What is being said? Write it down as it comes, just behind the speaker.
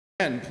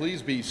And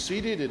please be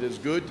seated. It is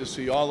good to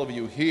see all of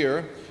you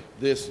here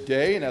this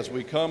day. And as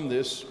we come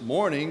this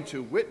morning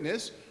to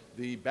witness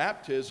the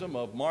baptism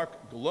of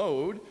Mark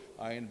Glode,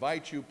 I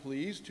invite you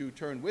please to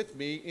turn with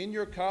me in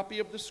your copy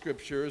of the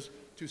scriptures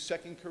to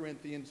 2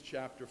 Corinthians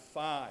chapter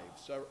 5.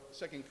 So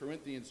 2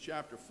 Corinthians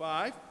chapter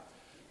 5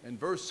 and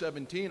verse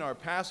 17, our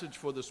passage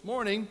for this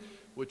morning,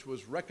 which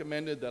was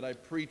recommended that I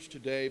preach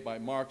today by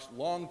Mark's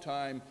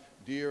longtime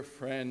dear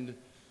friend,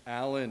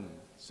 Alan.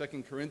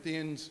 2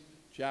 Corinthians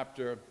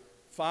chapter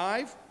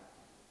 5,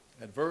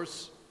 at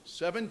verse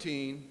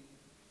 17,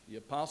 the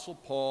Apostle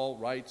Paul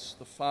writes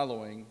the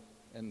following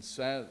and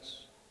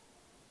says,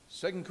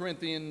 2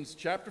 Corinthians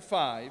chapter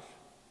 5,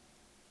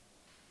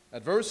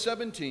 at verse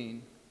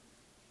 17,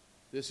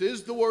 this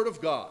is the word of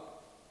God.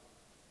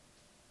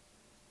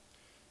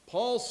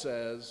 Paul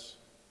says,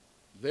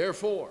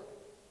 therefore,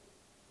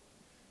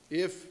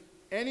 if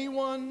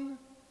anyone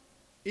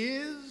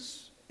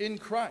is in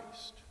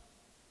Christ,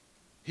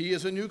 he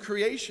is a new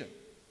creation.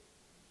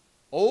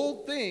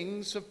 Old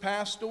things have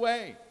passed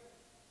away.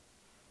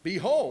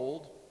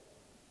 Behold,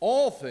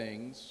 all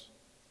things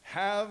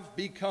have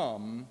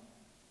become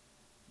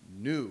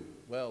new.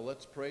 Well,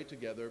 let's pray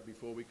together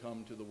before we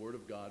come to the Word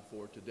of God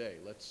for today.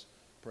 Let's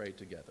pray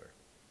together.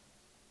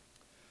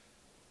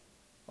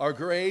 Our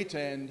great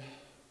and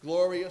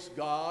glorious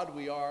God,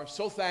 we are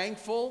so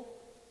thankful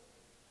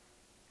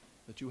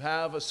that you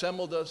have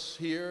assembled us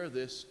here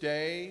this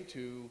day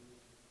to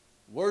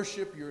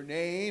worship your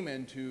name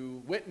and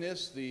to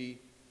witness the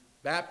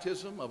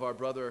baptism of our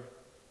brother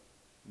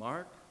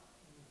Mark.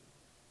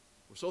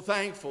 We're so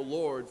thankful,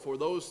 Lord, for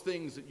those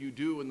things that you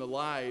do in the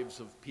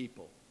lives of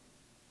people,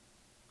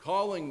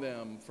 calling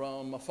them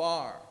from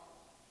afar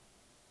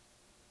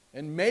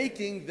and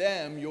making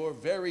them your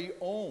very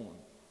own.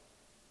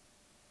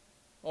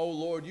 Oh,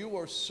 Lord, you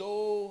are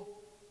so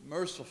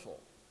merciful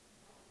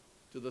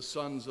to the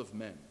sons of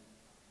men.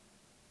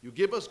 You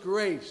give us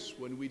grace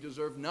when we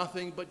deserve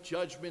nothing but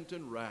judgment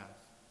and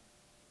wrath.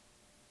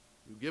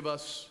 You give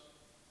us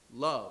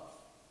love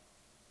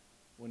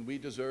when we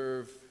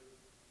deserve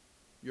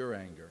your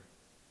anger.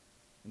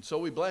 And so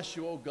we bless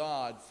you, O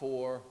God,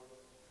 for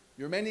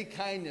your many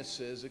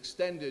kindnesses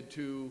extended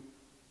to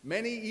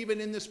many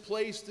even in this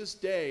place this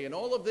day, and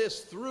all of this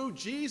through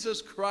Jesus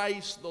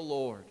Christ the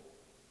Lord.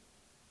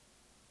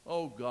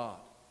 Oh God,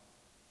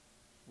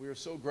 we are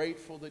so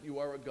grateful that you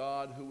are a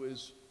God who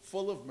is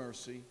full of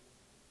mercy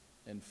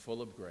and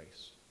full of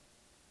grace.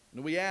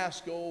 And we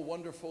ask, oh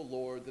wonderful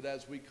Lord, that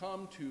as we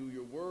come to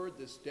your word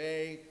this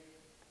day,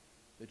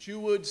 that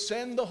you would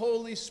send the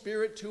Holy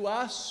Spirit to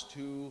us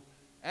to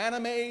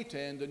animate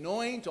and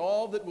anoint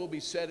all that will be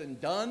said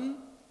and done.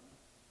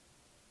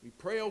 We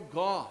pray, oh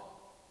God,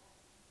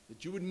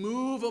 that you would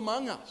move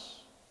among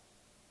us.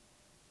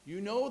 You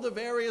know the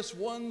various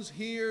ones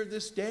here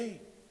this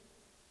day.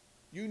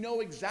 You know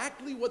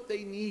exactly what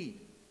they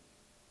need.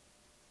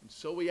 And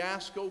so we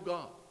ask, oh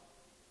God,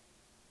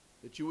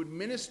 that you would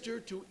minister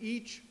to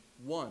each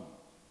one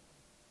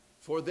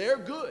for their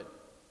good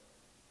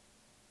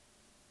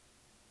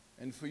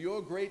and for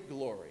your great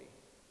glory.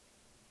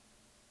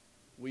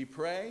 We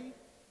pray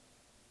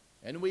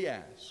and we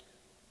ask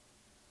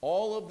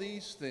all of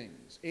these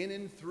things in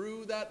and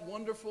through that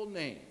wonderful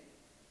name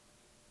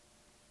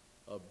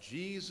of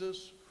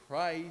Jesus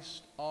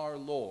Christ our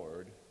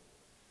Lord.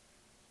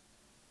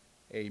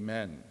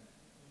 Amen.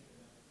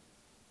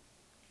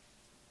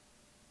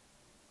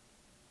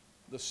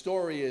 The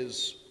story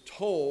is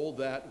told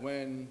that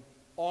when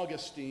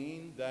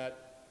Augustine,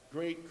 that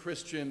great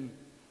Christian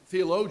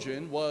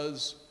theologian,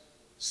 was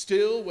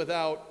still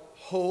without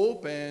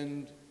hope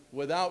and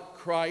without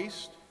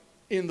Christ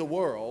in the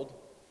world,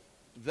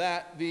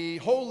 that the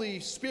Holy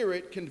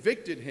Spirit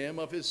convicted him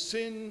of his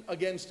sin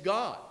against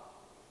God,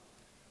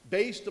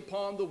 based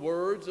upon the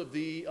words of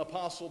the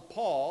Apostle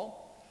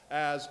Paul,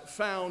 as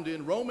found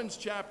in Romans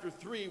chapter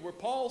 3, where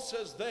Paul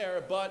says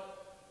there,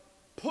 but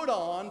put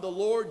on the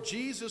Lord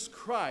Jesus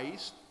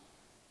Christ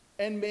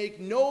and make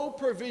no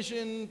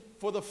provision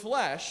for the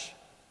flesh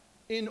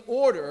in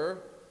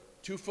order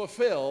to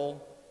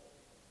fulfill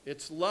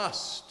its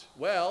lust.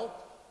 Well,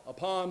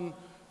 upon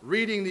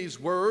reading these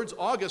words,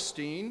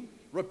 Augustine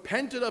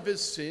repented of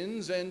his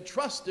sins and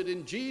trusted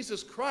in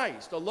Jesus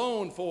Christ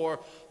alone for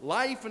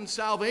life and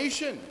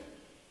salvation.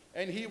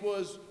 And he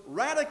was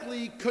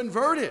radically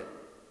converted,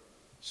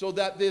 so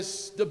that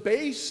this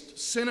debased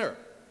sinner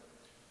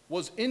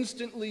was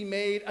instantly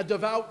made a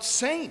devout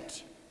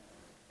saint,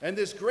 and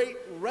this great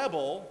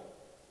rebel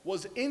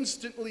was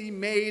instantly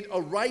made a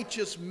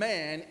righteous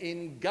man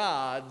in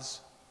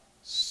God's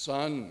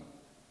Son.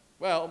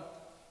 Well,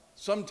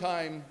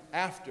 sometime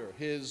after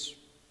his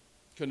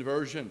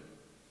conversion,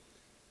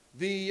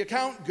 the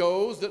account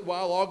goes that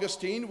while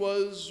Augustine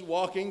was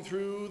walking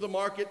through the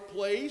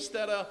marketplace,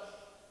 that a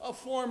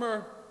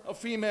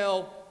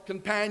female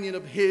companion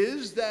of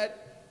his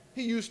that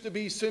he used to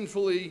be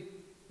sinfully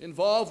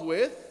involved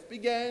with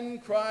began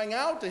crying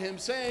out to him,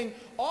 saying,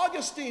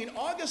 Augustine,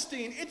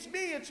 Augustine, it's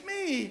me, it's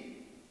me.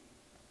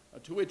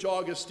 To which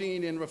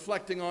Augustine, in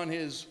reflecting on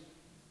his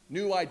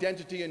new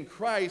identity in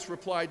Christ,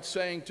 replied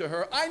saying to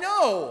her, "I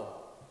know,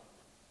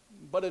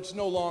 but it's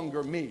no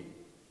longer me.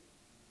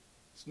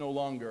 It's no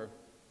longer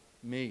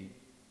me."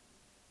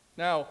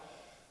 Now,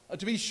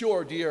 to be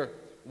sure, dear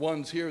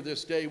ones here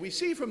this day, we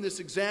see from this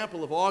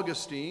example of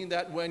Augustine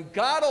that when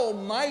God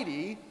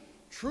Almighty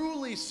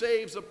truly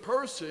saves a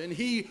person,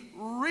 he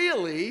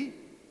really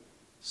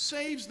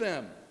saves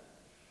them.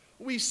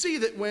 We see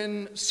that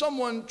when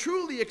someone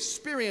truly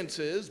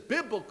experiences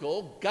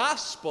biblical,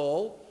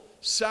 gospel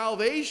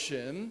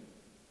salvation,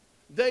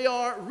 they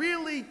are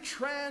really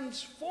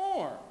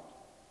transformed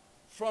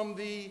from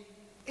the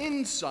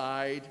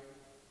inside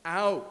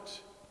out.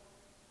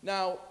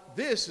 Now,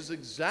 this is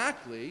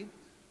exactly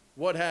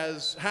what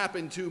has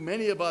happened to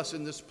many of us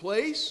in this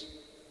place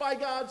by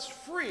God's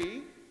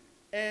free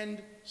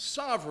and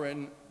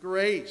sovereign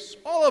grace.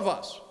 All of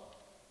us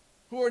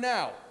who are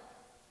now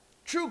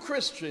true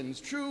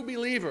Christians, true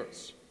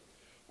believers,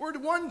 were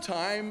at one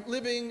time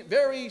living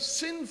very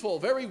sinful,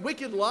 very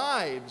wicked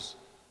lives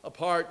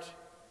apart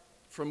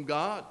from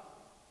God.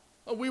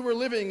 We were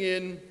living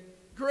in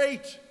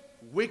great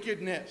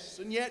wickedness,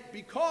 and yet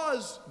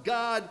because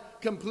God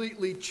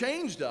completely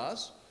changed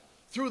us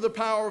through the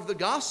power of the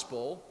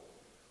gospel,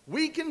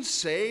 we can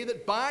say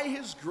that by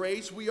his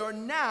grace we are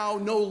now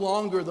no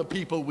longer the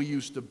people we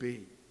used to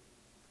be.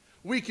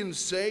 We can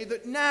say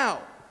that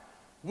now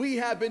we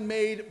have been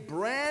made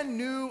brand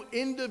new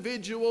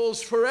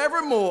individuals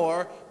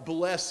forevermore.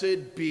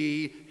 Blessed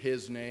be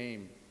his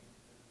name.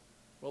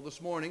 Well,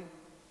 this morning,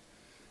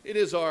 it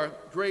is our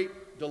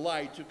great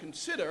delight to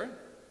consider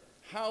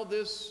how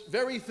this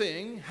very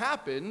thing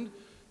happened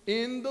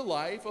in the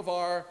life of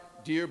our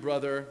dear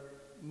brother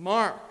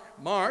Mark.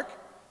 Mark,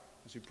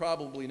 as you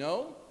probably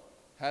know,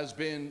 has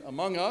been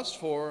among us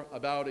for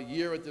about a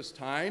year at this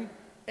time,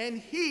 and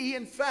he,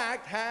 in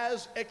fact,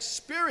 has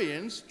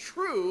experienced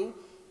true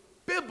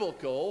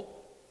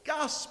biblical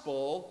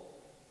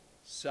gospel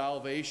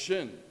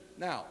salvation.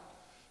 Now,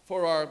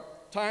 for our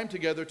time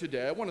together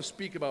today, I want to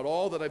speak about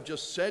all that I've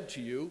just said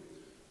to you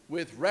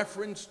with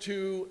reference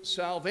to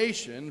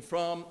salvation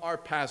from our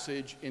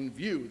passage in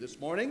view. This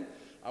morning,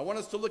 I want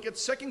us to look at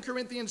 2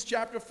 Corinthians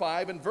chapter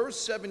 5 and verse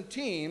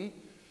 17,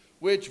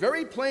 which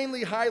very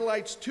plainly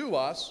highlights to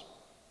us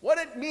what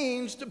it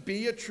means to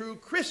be a true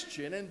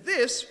Christian, and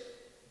this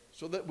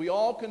so that we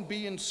all can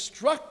be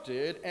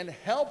instructed and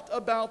helped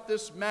about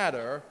this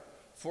matter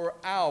for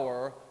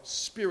our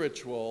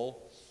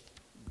spiritual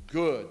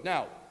good.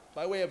 Now,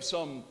 by way of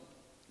some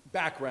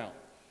background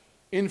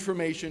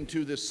information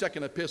to this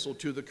second epistle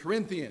to the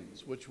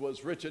Corinthians, which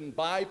was written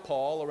by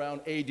Paul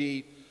around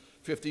AD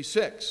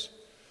 56,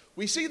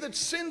 we see that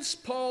since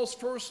Paul's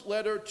first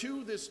letter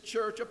to this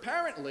church,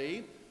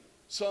 apparently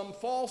some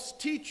false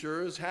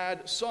teachers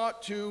had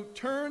sought to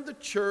turn the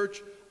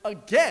church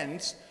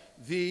against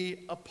the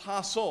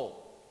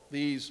apostle.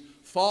 These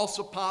false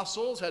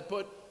apostles had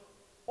put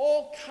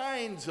all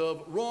kinds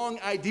of wrong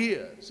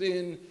ideas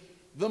in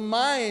the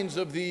minds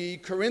of the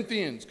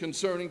Corinthians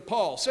concerning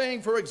Paul,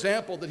 saying, for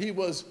example, that he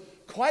was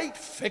quite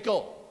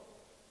fickle,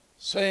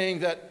 saying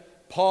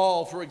that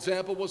Paul, for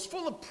example, was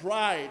full of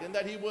pride and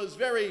that he was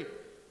very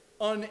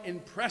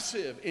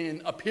unimpressive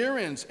in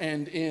appearance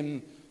and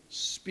in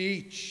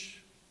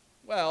speech.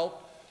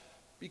 Well,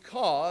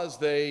 because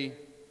they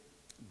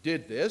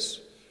did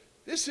this,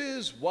 this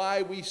is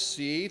why we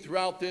see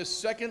throughout this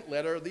second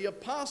letter the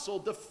apostle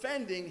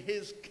defending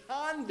his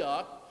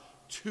conduct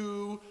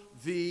to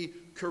the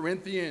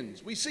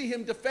Corinthians. We see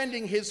him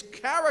defending his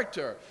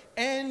character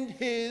and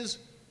his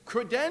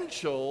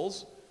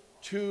credentials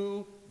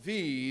to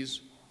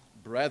these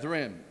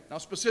brethren. Now,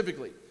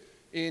 specifically,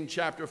 in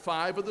chapter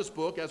 5 of this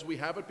book, as we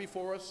have it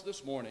before us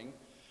this morning,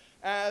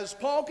 as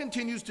Paul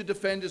continues to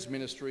defend his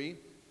ministry,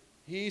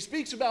 he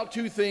speaks about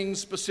two things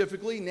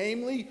specifically,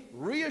 namely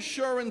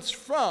reassurance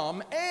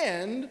from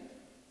and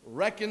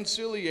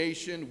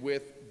reconciliation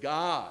with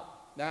God.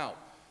 Now,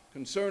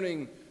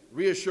 concerning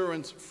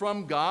reassurance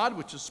from God,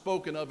 which is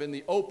spoken of in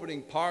the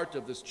opening part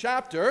of this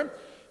chapter,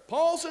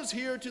 Paul says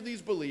here to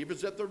these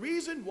believers that the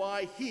reason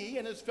why he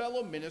and his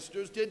fellow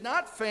ministers did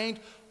not faint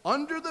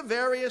under the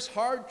various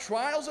hard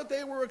trials that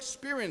they were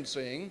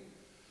experiencing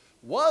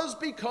was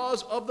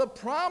because of the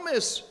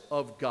promise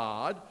of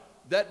God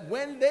that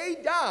when they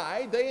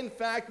died, they in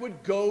fact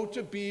would go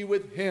to be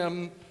with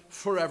him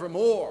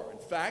forevermore. In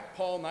fact,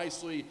 Paul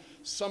nicely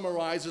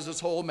summarizes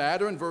this whole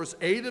matter in verse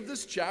 8 of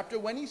this chapter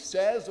when he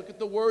says, look at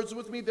the words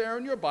with me there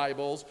in your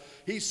Bibles,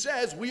 he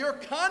says, we are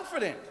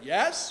confident,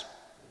 yes?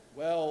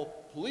 Well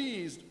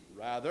pleased,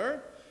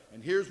 rather.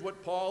 And here's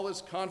what Paul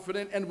is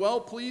confident and well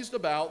pleased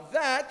about,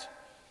 that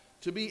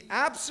to be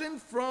absent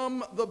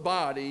from the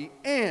body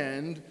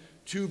and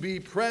to be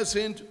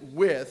present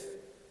with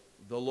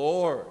the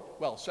Lord.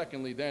 Well,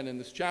 secondly then in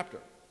this chapter,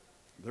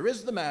 there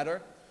is the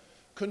matter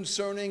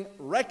concerning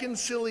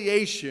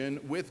reconciliation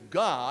with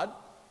God,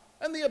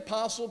 and the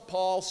Apostle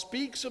Paul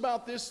speaks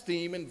about this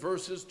theme in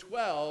verses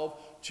 12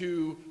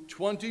 to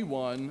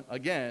 21,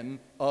 again,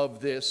 of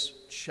this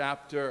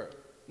chapter.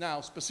 Now,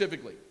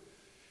 specifically,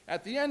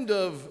 At the end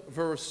of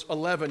verse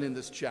 11 in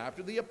this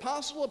chapter, the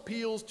apostle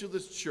appeals to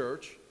this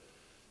church,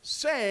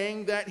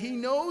 saying that he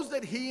knows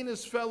that he and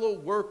his fellow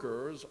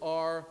workers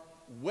are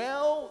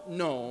well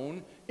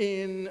known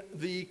in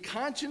the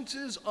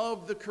consciences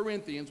of the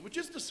Corinthians, which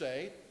is to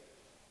say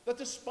that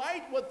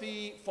despite what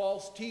the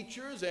false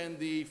teachers and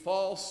the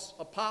false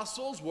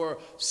apostles were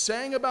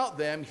saying about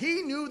them,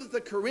 he knew that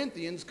the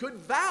Corinthians could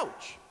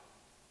vouch,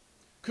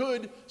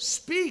 could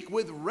speak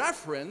with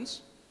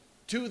reference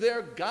to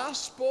their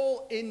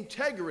gospel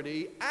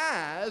integrity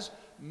as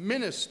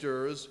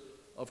ministers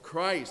of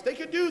Christ. They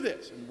could do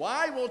this. And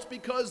why? Well, it's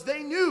because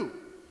they knew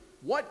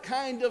what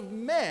kind of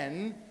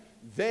men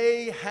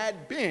they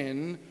had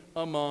been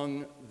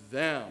among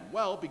them.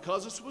 Well,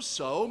 because this was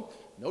so,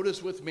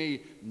 notice with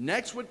me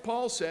next what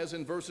Paul says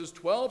in verses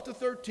 12 to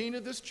 13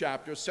 of this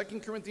chapter, 2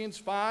 Corinthians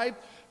 5,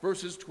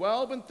 verses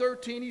 12 and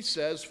 13, he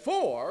says,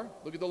 "For,"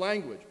 look at the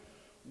language,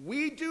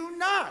 "we do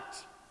not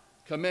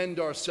commend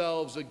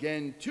ourselves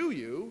again to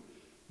you,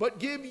 but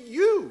give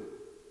you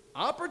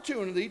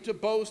opportunity to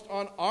boast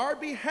on our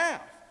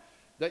behalf,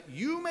 that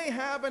you may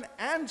have an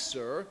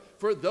answer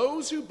for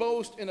those who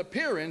boast in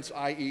appearance,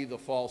 i.e. the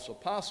false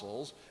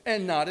apostles,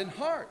 and not in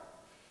heart.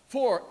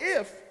 For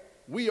if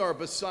we are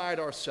beside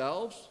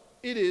ourselves,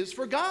 it is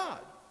for God.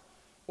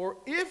 Or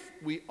if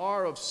we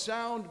are of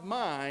sound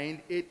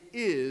mind, it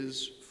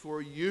is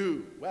for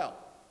you." Well,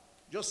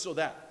 just so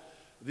that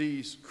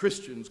these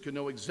Christians could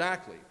know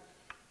exactly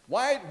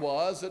why it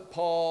was that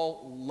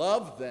Paul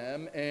loved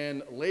them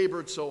and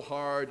labored so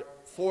hard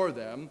for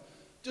them,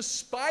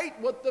 despite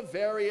what the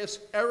various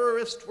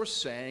errorists were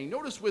saying.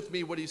 Notice with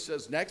me what he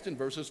says next in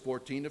verses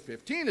 14 to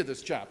 15 of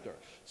this chapter.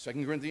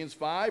 2 Corinthians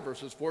 5,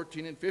 verses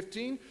 14 and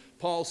 15,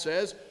 Paul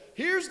says,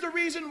 "Here's the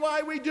reason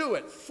why we do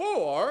it.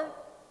 For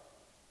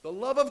the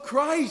love of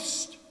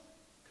Christ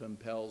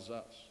compels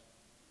us.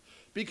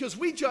 Because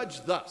we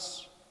judge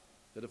thus,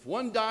 that if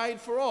one died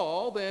for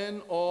all,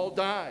 then all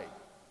died.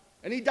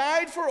 And he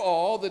died for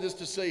all, that is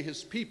to say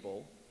his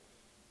people,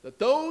 that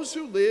those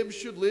who live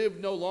should live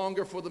no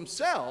longer for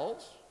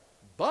themselves,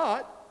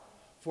 but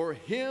for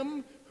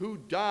him who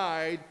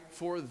died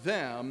for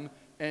them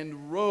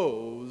and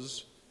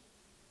rose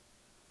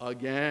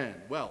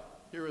again." Well,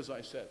 here as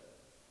I said,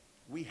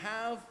 we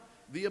have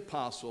the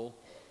apostle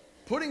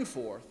putting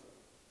forth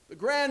the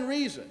grand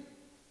reason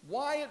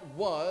why it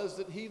was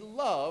that he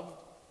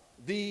loved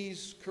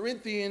these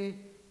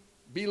Corinthian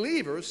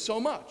believers so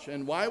much.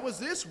 And why was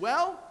this?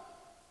 Well,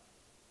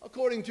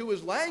 according to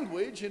his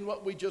language in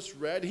what we just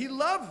read, he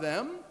loved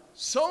them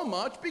so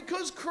much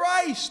because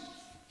Christ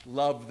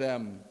loved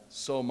them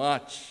so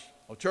much.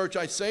 Oh, church,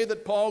 I say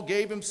that Paul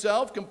gave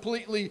himself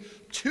completely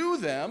to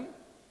them.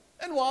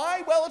 And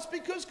why? Well, it's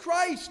because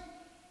Christ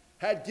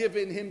had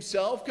given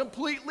himself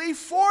completely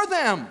for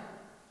them.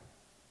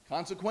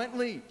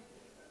 Consequently,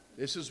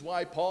 this is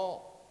why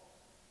Paul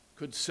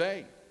could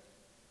say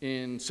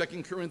in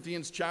 2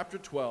 Corinthians chapter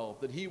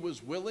 12 that he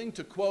was willing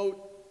to,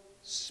 quote,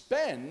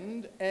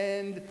 "spend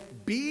and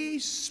be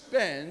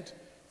spent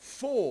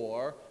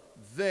for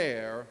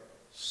their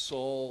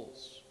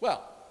souls."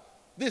 Well,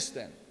 this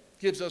then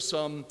gives us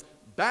some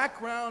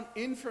background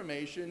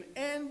information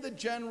and the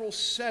general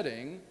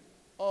setting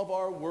of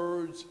our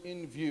words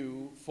in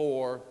view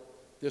for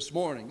this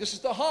morning. This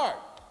is the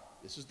heart.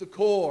 This is the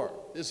core.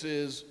 This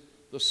is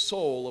the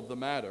soul of the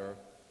matter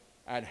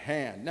at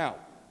hand. Now,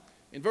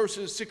 in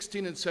verses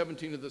 16 and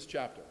 17 of this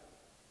chapter,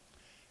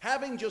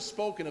 having just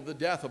spoken of the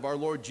death of our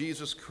Lord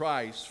Jesus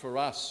Christ for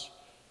us,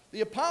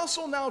 the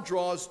apostle now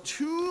draws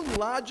two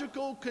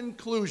logical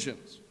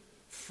conclusions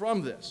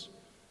from this.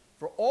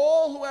 For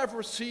all who have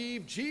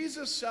received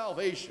Jesus'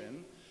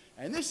 salvation,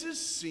 and this is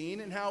seen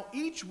in how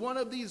each one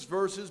of these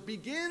verses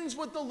begins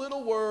with the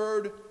little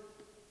word,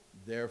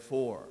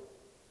 therefore.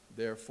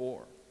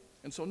 Therefore.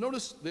 And so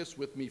notice this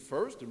with me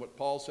first in what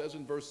Paul says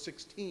in verse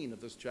 16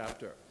 of this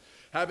chapter.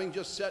 Having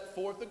just set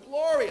forth the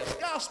glorious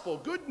gospel,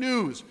 good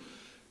news,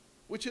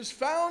 which is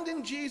found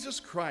in Jesus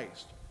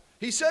Christ.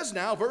 He says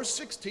now, verse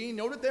 16,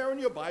 note it there in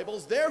your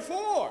Bibles,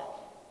 therefore,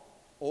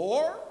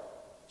 or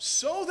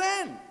so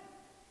then,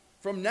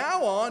 from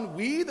now on,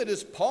 we, that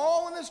is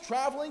Paul and his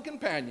traveling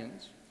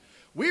companions,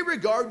 we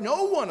regard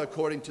no one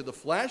according to the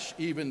flesh,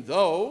 even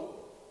though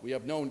we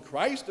have known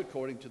Christ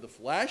according to the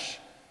flesh,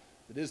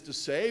 that is to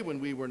say, when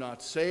we were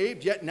not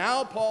saved. Yet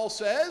now, Paul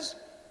says,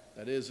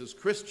 that is, as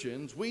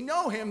Christians, we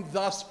know him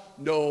thus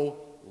no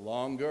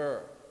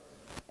longer.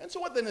 And so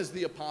what then is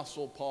the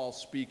Apostle Paul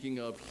speaking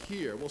of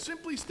here? Well,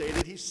 simply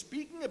stated, he's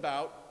speaking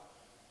about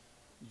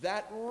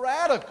that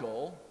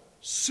radical,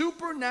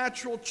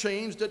 supernatural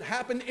change that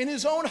happened in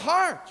his own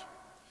heart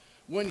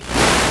when he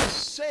was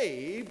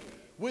saved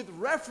with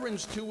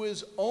reference to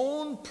his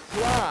own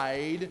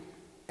pride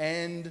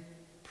and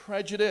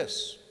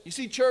prejudice. You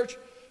see, church,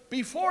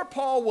 before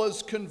Paul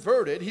was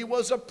converted, he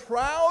was a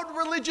proud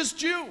religious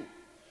Jew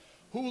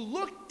who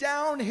looked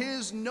down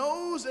his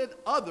nose at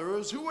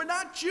others who were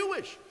not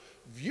Jewish,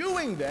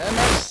 viewing them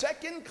as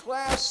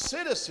second-class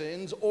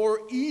citizens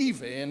or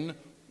even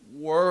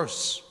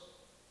worse.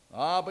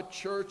 But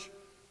church,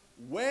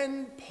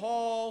 when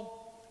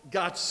Paul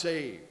got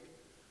saved,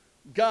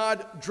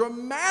 God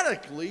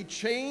dramatically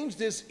changed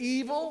this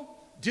evil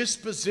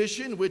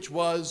disposition which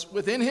was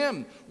within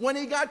him when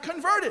he got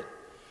converted.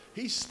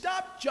 He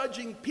stopped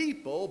judging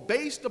people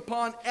based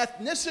upon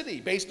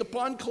ethnicity, based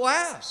upon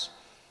class,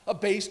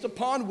 based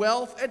upon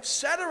wealth,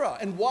 etc.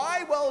 And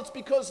why? Well, it's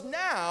because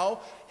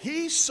now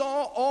he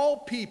saw all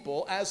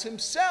people as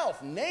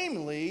himself,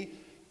 namely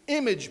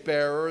image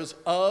bearers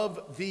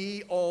of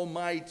the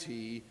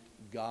Almighty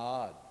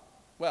God.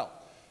 Well,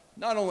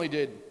 not only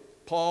did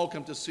Paul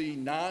come to see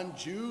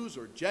non-Jews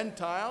or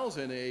Gentiles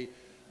in a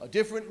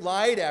different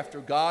light after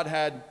God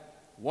had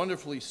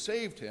wonderfully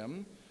saved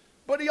him,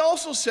 but he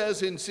also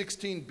says in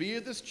 16b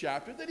of this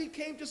chapter that he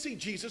came to see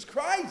Jesus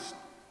Christ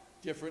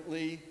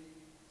differently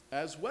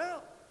as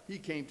well. He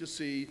came to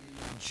see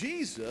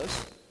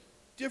Jesus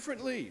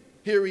differently.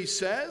 Here he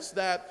says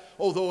that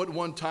although at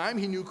one time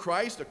he knew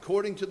Christ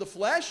according to the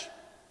flesh,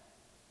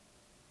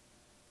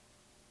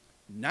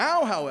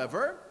 now,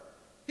 however,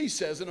 he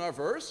says in our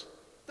verse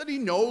that he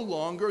no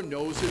longer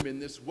knows him in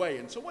this way.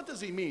 And so what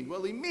does he mean?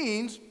 Well, he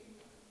means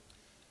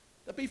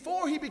that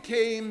before he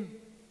became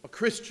a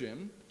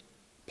Christian,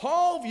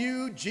 Paul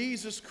viewed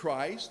Jesus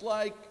Christ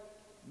like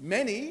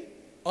many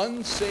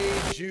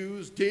unsaved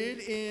Jews did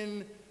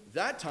in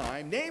that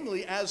time,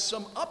 namely as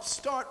some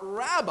upstart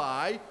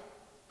rabbi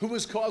who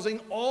was causing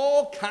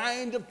all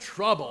kind of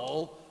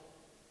trouble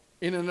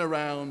in and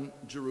around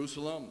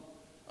Jerusalem.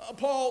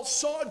 Paul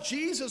saw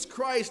Jesus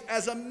Christ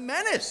as a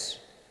menace.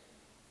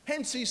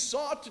 Hence, he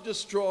sought to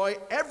destroy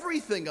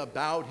everything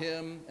about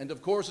him, and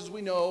of course, as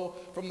we know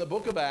from the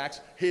book of Acts,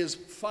 his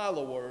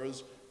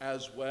followers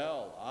as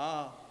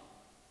well.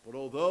 But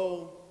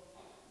although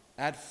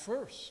at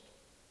first,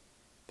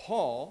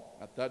 Paul,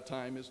 at that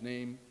time his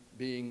name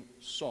being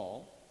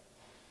Saul,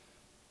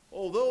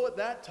 although at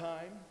that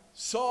time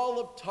Saul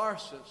of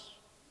Tarsus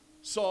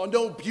saw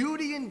no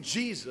beauty in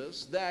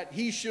Jesus that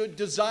he should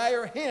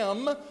desire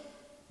him,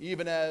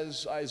 even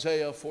as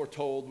Isaiah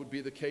foretold would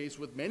be the case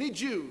with many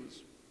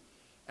Jews,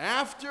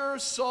 after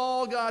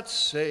Saul got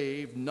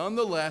saved,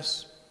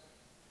 nonetheless,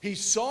 he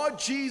saw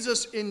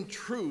Jesus in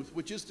truth,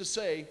 which is to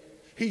say,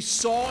 he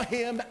saw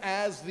him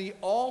as the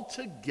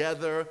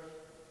altogether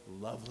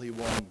lovely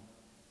one.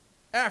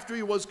 After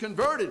he was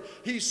converted,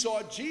 he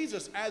saw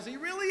Jesus as he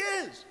really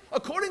is,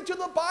 according to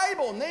the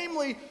Bible,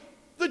 namely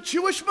the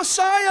Jewish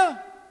Messiah,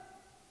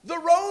 the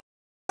Rose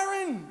of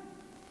Sharon,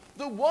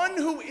 the one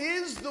who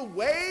is the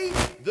way,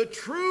 the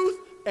truth,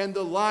 and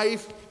the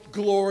life.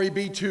 Glory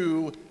be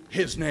to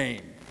his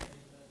name.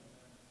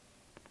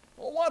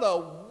 Well, what a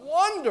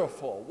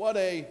wonderful, what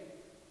a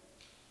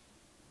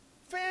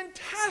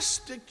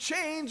fantastic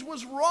change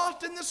was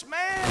wrought in this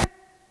man,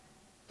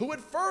 who at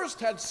first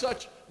had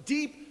such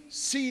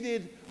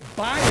deep-seated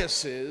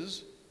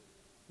biases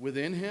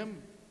within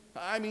him.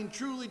 I mean,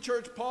 truly,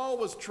 church, Paul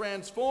was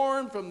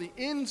transformed from the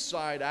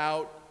inside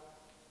out.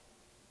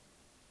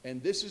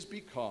 And this is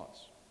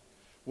because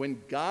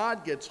when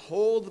God gets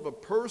hold of a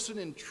person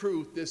in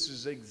truth, this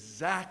is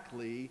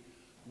exactly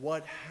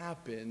what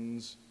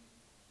happens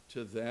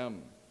to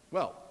them.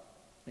 Well,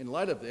 in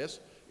light of this,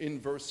 in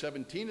verse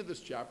 17 of this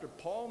chapter,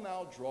 Paul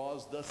now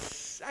draws the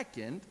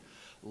second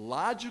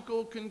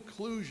logical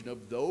conclusion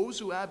of those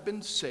who have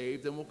been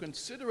saved, and we'll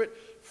consider it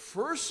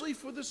firstly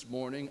for this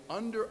morning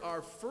under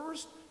our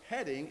first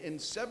heading in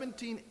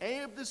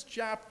 17a of this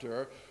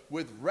chapter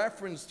with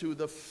reference to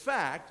the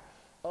fact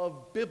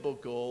of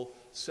biblical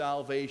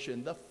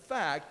salvation. The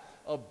fact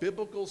of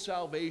biblical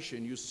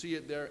salvation. You see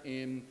it there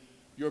in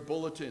your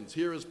bulletins.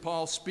 Here as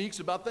Paul speaks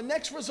about the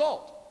next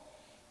result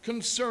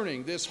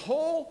concerning this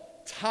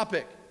whole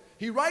topic.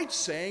 He writes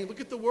saying, look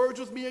at the words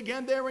with me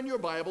again there in your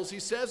Bibles. He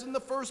says in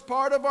the first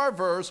part of our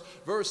verse,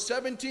 verse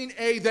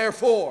 17a,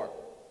 therefore,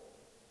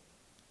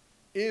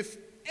 if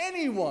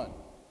anyone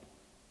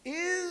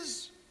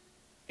is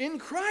in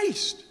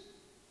Christ,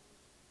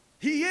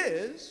 he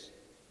is,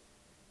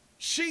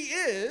 she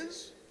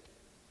is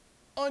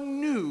a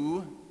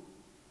new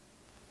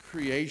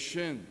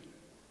creation.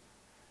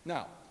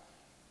 Now,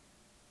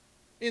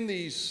 in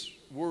these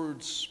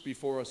words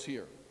before us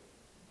here,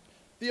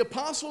 the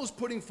apostle is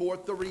putting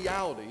forth the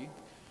reality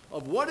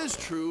of what is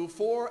true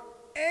for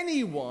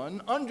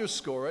anyone,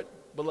 underscore it,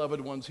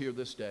 beloved ones here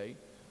this day,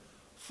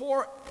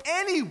 for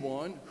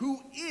anyone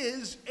who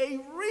is a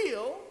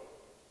real,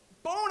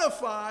 bona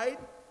fide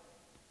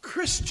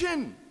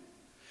Christian.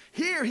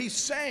 Here he's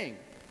saying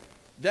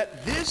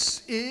that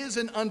this is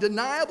an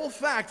undeniable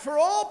fact for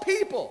all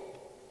people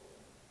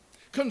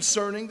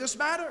concerning this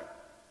matter.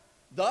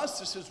 Thus,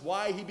 this is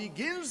why he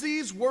begins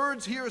these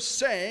words here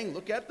saying,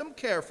 look at them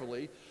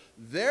carefully,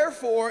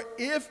 therefore,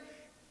 if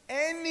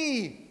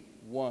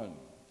anyone,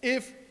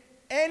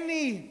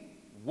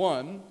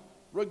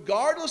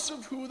 regardless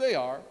of who they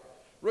are,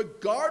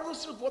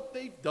 regardless of what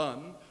they've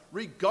done,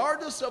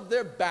 regardless of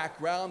their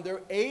background,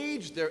 their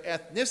age, their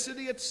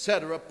ethnicity,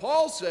 etc.,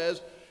 Paul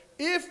says,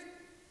 if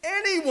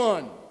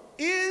anyone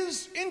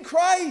is in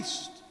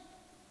Christ,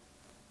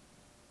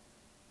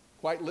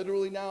 quite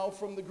literally now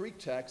from the Greek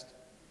text,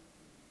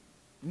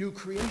 new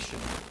creation,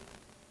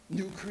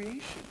 new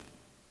creation.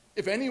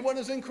 If anyone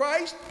is in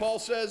Christ, Paul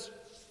says,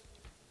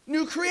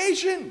 new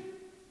creation.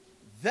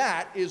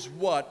 That is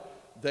what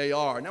they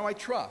are. Now I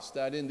trust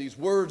that in these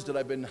words that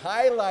I've been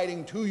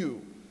highlighting to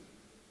you,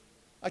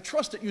 I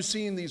trust that you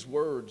see in these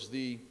words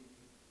the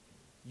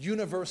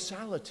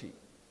universality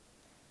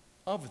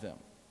of them,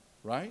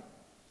 right?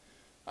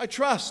 I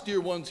trust,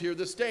 dear ones here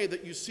this day,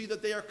 that you see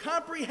that they are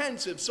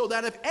comprehensive, so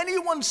that if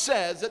anyone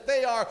says that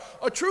they are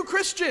a true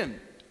Christian,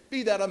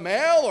 be that a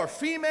male or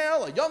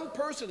female, a young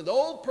person, an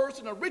old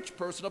person, a rich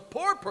person, a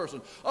poor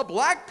person, a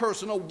black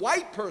person, a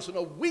white person,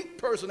 a weak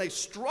person, a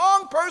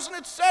strong person,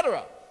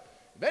 etc.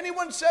 If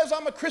anyone says,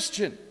 I'm a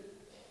Christian,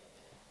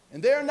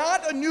 and they're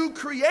not a new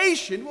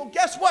creation, well,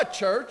 guess what,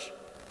 church?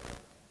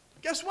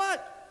 Guess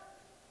what?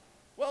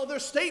 Well, their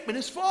statement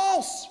is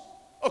false,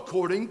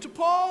 according to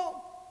Paul.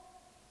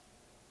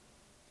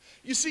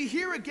 You see,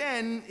 here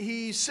again,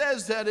 he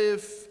says that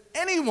if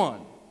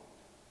anyone,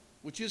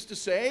 which is to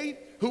say,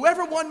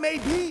 whoever one may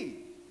be,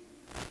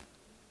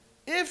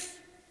 if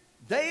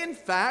they in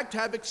fact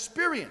have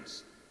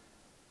experienced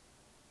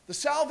the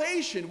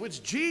salvation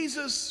which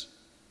Jesus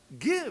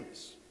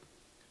gives,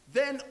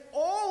 then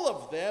all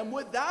of them,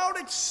 without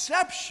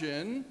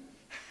exception,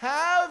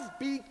 have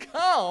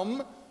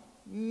become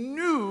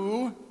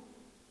new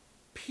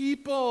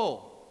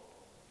people.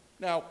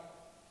 Now,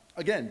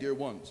 again, dear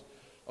ones,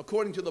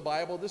 according to the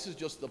Bible, this is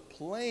just the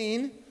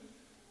plain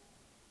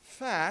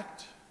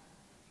fact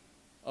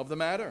of the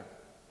matter.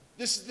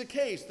 This is the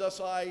case. Thus,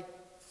 I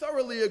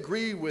thoroughly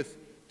agree with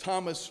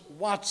Thomas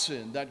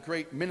Watson, that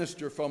great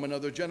minister from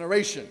another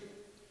generation,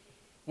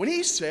 when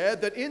he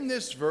said that in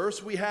this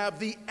verse we have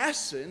the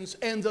essence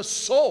and the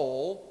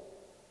soul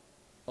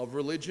of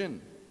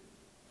religion.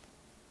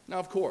 Now,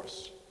 of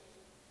course,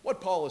 what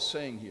Paul is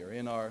saying here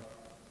in our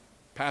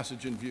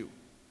passage in view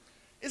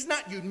is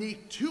not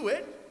unique to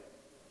it.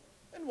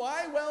 And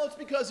why? Well, it's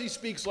because he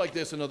speaks like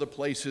this in other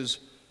places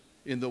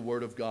in the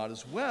Word of God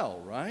as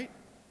well, right?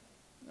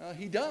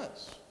 He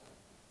does.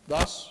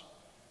 Thus,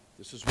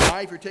 this is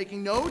why, if you're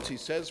taking notes, he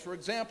says, for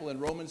example, in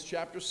Romans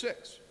chapter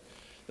 6,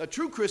 that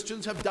true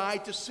Christians have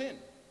died to sin,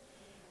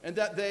 and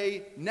that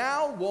they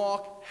now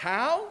walk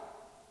how?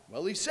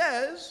 Well, he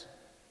says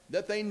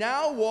that they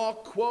now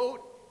walk,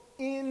 quote,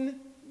 in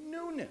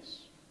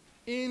newness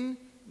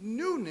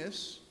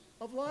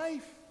of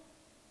life.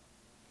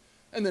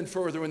 And then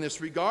further in this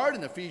regard,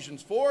 in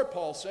Ephesians 4,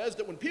 Paul says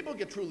that when people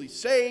get truly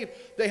saved,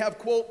 they have,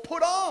 quote,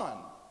 put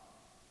on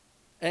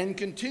and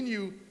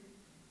continue,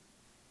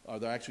 or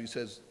there actually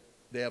says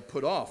they have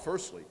put off,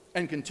 firstly,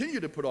 and continue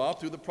to put off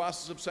through the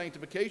process of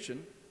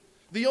sanctification,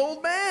 the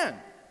old man.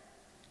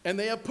 And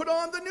they have put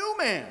on the new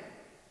man,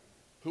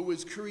 who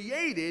is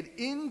created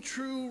in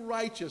true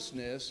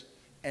righteousness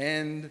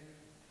and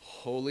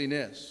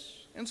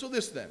holiness. And so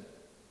this then,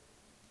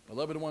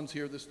 beloved ones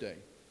here this day,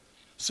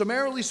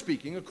 summarily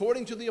speaking,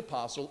 according to the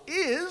apostle,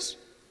 is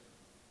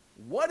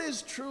what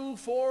is true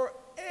for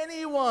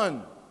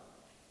anyone,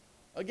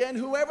 again,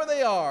 whoever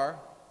they are,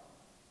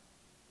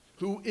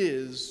 who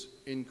is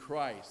in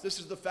Christ. This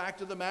is the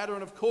fact of the matter,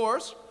 and of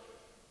course,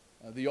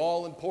 the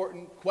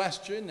all-important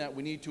question that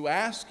we need to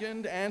ask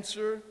and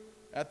answer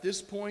at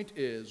this point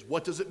is,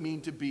 what does it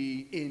mean to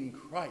be in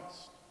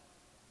Christ?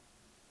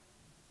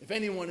 If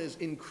anyone is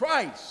in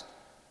Christ,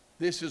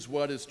 this is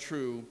what is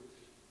true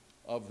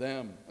of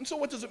them. And so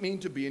what does it mean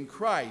to be in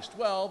Christ?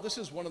 Well, this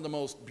is one of the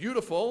most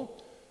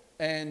beautiful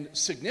and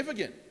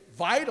significant,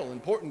 vital,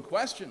 important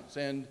questions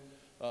and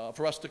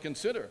for us to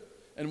consider,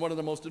 and one of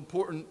the most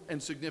important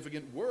and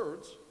significant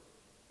words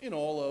in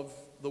all of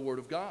the Word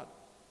of God.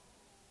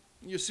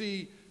 You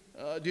see,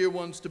 dear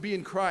ones, to be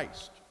in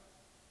Christ,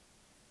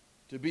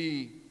 to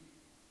be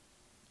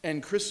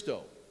en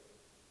Christo,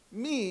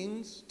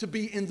 means to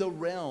be in the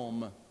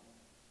realm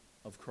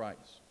of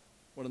Christ.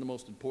 One of the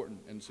most important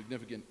and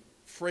significant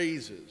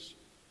phrases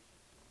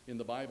in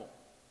the Bible.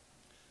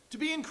 To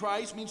be in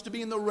Christ means to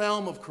be in the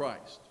realm of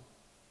Christ.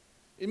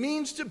 It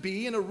means to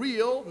be in a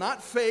real,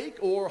 not fake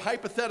or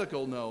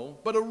hypothetical, no,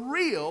 but a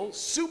real,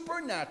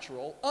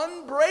 supernatural,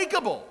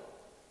 unbreakable,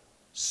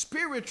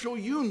 spiritual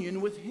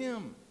union with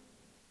Him.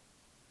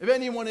 If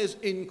anyone is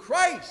in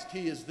Christ,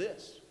 he is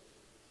this.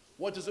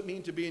 What does it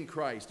mean to be in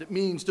Christ? It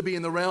means to be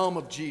in the realm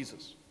of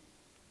Jesus.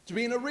 To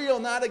be in a real,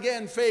 not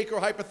again fake or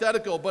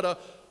hypothetical, but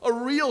a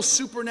real,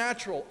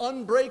 supernatural,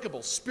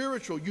 unbreakable,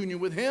 spiritual union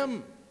with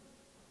Him.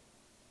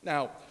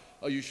 Now,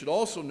 you should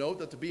also note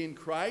that to be in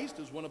Christ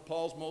is one of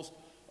Paul's most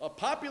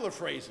popular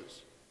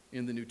phrases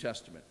in the New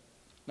Testament.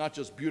 Not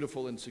just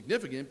beautiful and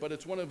significant, but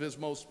it's one of his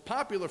most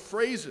popular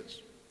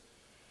phrases.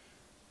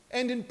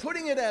 And in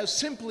putting it as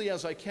simply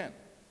as I can,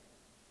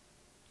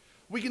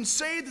 we can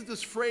say that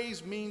this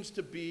phrase means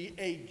to be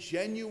a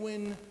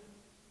genuine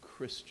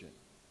Christian.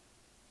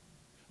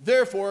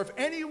 Therefore, if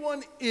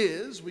anyone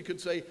is, we could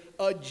say,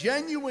 a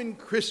genuine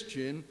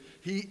Christian,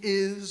 he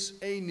is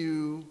a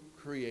new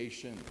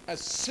creation, as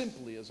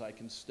simply as I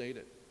can state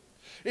it.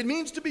 It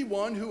means to be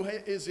one who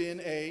is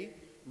in a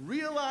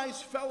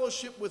realized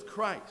fellowship with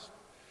Christ,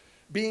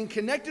 being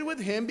connected with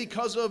Him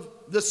because of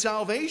the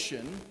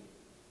salvation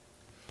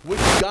which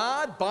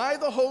God, by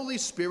the Holy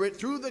Spirit,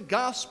 through the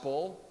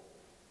gospel,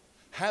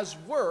 has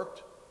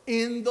worked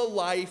in the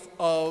life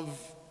of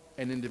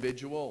an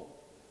individual.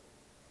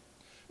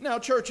 Now,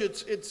 church,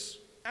 it's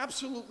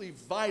absolutely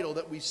vital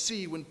that we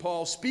see when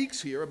Paul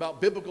speaks here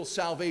about biblical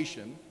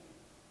salvation,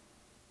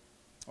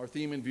 our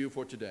theme in view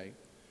for today,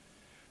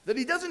 that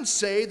he doesn't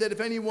say that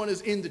if anyone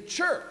is in the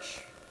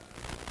church,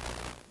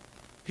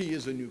 he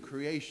is a new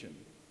creation.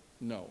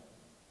 No.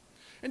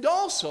 And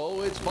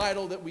also, it's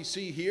vital that we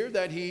see here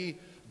that he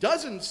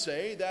doesn't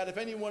say that if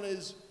anyone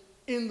is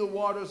in the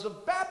waters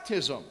of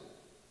baptism,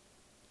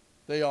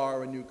 they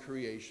are a new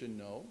creation.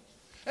 No.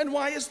 And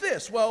why is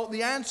this? Well,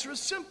 the answer is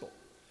simple.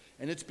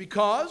 And it's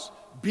because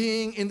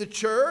being in the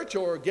church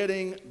or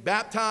getting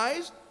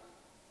baptized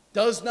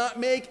does not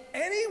make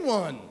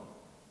anyone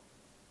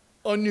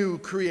a new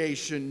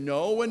creation.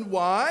 No. And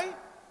why?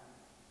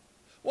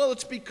 Well,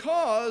 it's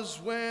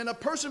because when a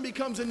person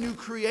becomes a new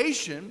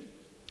creation,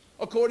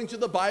 according to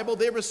the Bible,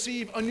 they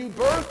receive a new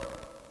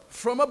birth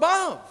from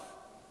above.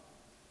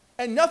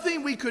 And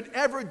nothing we could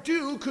ever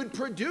do could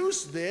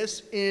produce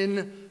this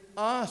in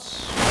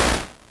us.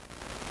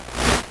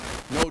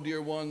 No,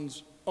 dear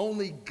ones,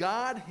 only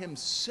God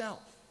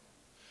himself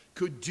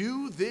could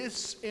do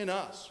this in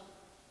us.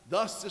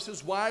 Thus, this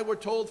is why we're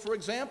told, for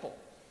example,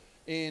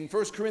 in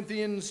 1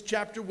 Corinthians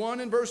chapter 1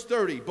 and verse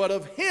 30, but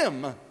of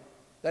him,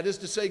 that is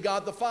to say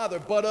God the Father,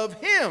 but of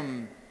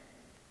him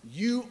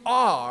you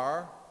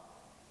are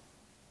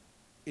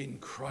in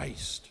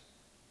Christ.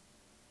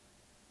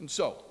 And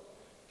so,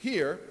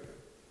 here,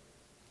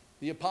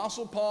 the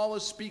Apostle Paul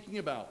is speaking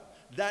about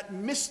that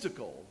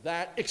mystical,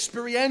 that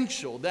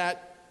experiential,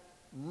 that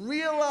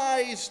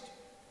realized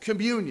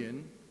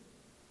communion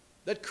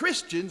that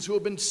Christians who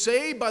have been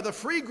saved by the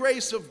free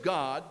grace of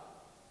God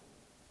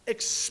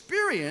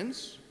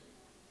experience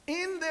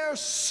in their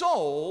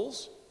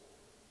souls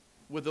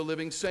with the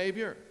living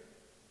Savior.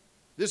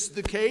 This is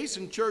the case,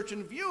 in church.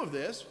 In view of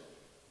this,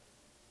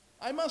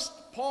 I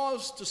must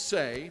pause to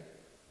say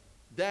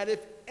that if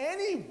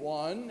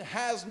anyone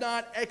has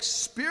not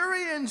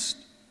experienced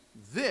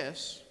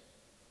this,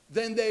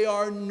 then they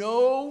are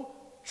no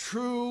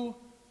true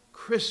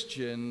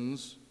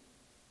Christians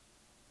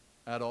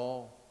at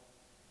all.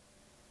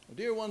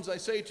 Dear ones, I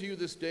say to you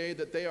this day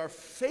that they are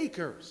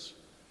fakers.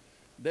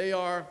 They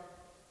are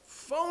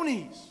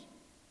phonies.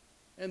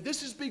 And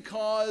this is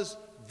because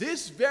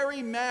this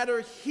very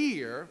matter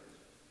here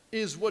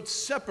is what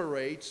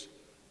separates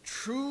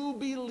true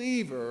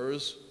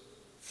believers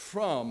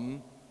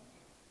from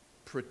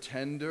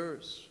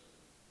pretenders.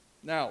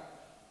 Now,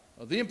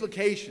 the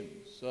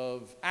implications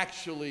of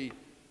actually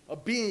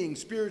being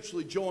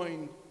spiritually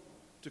joined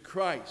to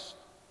Christ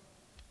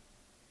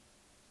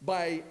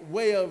by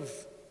way of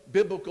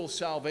biblical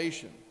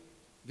salvation,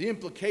 the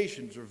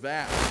implications are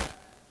vast.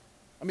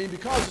 I mean,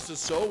 because this is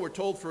so, we're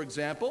told, for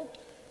example,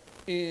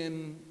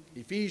 in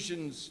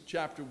Ephesians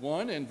chapter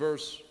 1 and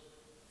verse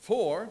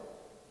 4,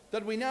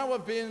 that we now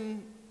have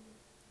been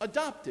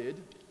adopted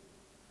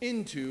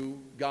into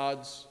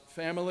God's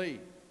family.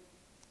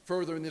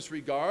 Further in this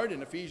regard,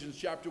 in Ephesians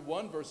chapter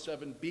 1, verse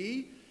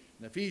 7b,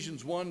 and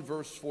Ephesians 1,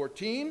 verse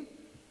 14,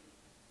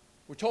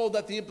 we're told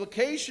that the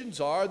implications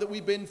are that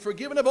we've been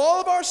forgiven of all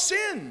of our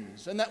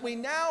sins and that we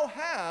now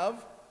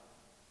have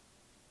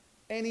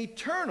an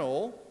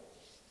eternal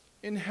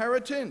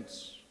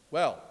inheritance.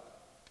 Well,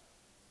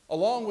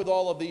 along with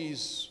all of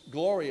these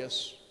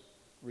glorious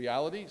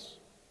realities,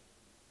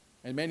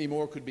 and many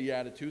more could be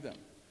added to them,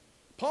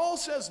 Paul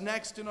says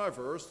next in our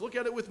verse, look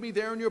at it with me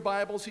there in your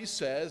Bibles, he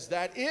says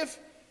that if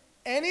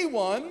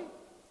anyone,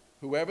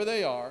 whoever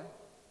they are,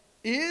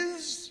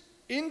 is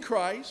in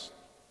Christ,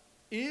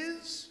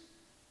 is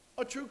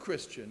a true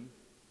Christian,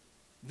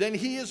 then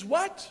he is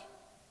what?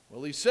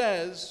 Well, he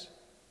says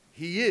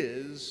he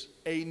is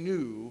a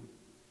new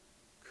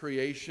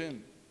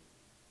creation.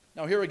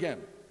 Now here again,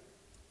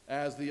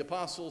 as the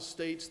apostle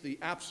states the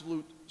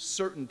absolute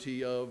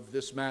certainty of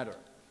this matter,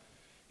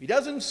 he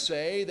doesn't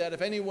say that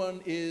if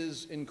anyone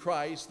is in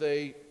Christ,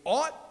 they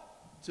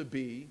ought to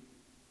be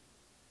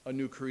a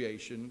new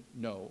creation.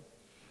 No.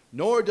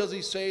 Nor does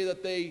he say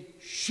that they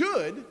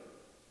should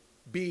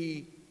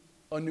be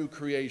a new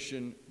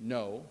creation.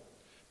 No.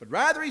 But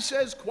rather he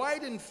says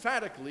quite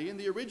emphatically in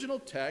the original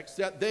text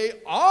that they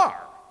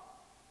are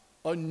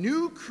a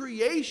new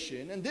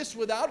creation, and this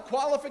without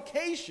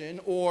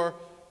qualification or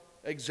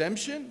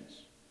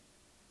exemptions.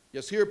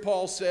 Yes, here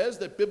Paul says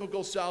that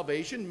biblical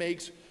salvation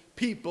makes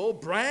people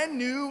brand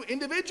new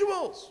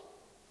individuals.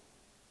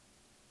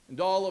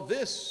 And all of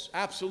this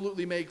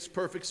absolutely makes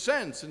perfect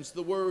sense, since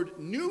the word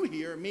new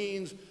here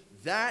means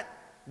that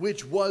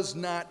which was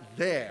not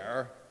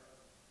there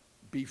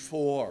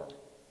before.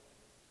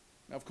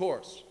 Now, of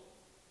course,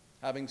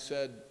 having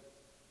said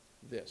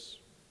this,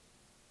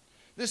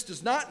 this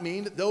does not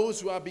mean that those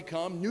who have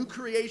become new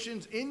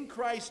creations in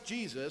Christ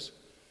Jesus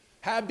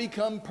have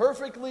become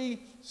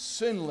perfectly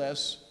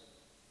sinless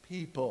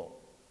people.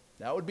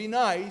 That would be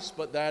nice,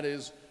 but that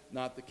is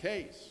not the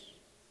case.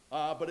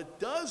 But it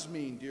does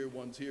mean, dear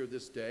ones here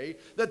this day,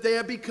 that they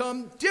have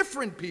become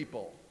different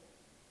people.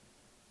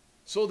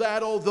 So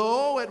that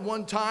although at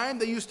one time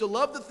they used to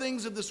love the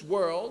things of this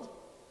world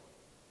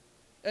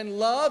and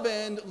love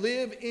and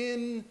live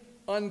in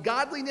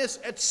ungodliness,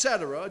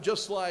 etc.,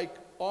 just like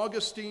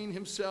Augustine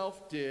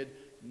himself did,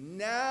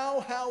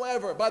 now,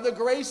 however, by the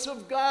grace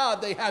of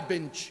God, they have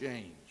been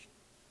changed.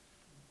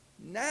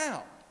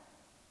 Now,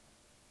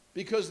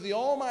 because the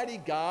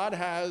Almighty God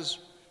has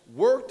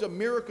worked a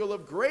miracle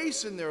of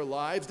grace in their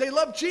lives, they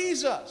love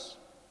Jesus.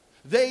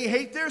 They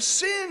hate their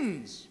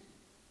sins.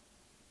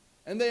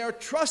 And they are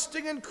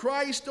trusting in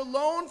Christ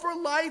alone for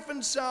life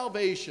and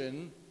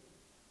salvation,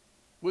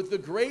 with the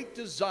great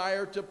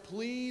desire to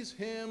please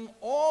Him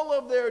all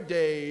of their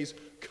days,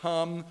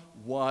 come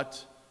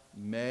what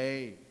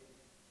may.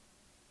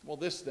 Well,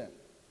 this then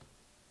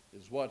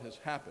is what has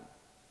happened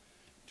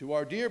to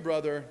our dear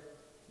brother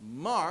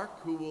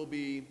Mark, who will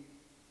be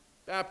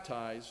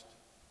baptized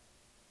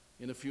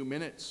in a few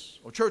minutes.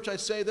 Oh, church, I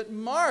say that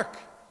Mark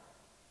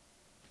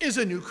is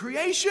a new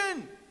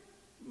creation.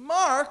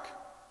 Mark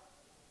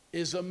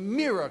is a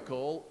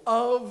miracle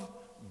of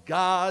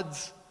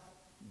God's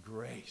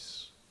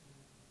grace.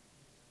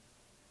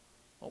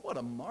 Well, what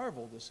a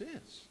marvel this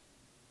is,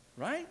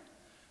 right?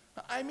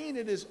 I mean,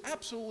 it is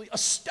absolutely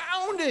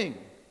astounding.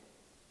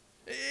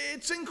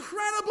 It's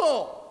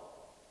incredible.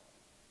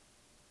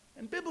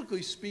 And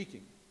biblically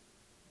speaking,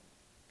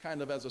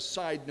 kind of as a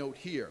side note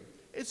here,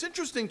 it's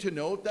interesting to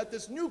note that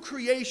this new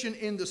creation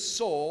in the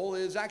soul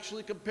is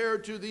actually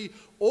compared to the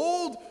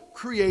old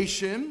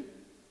creation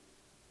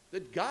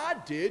that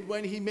God did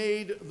when He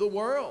made the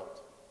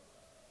world.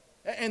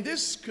 And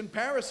this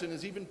comparison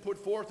is even put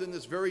forth in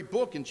this very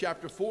book in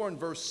chapter 4 and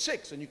verse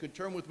 6, and you could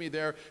turn with me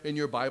there in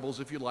your Bibles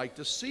if you'd like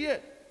to see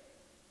it.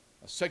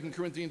 2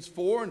 Corinthians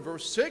 4 and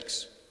verse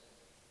 6,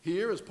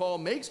 here as Paul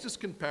makes this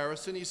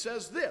comparison, he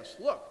says this,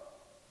 look.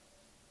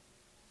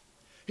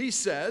 He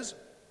says,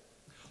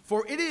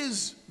 "For it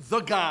is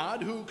the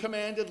God who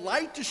commanded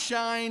light to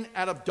shine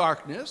out of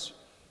darkness,"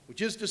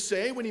 which is to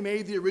say, when He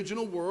made the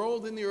original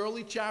world in the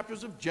early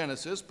chapters of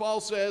Genesis,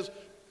 Paul says,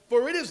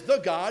 "For it is the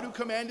God who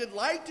commanded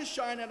light to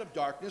shine out of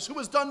darkness," who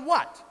has done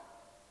what?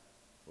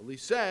 Well, he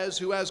says,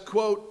 who has,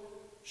 quote,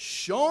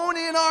 "shone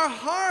in our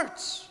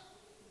hearts."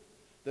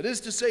 That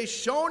is to say,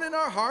 shone in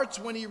our hearts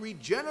when He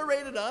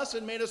regenerated us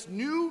and made us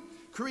new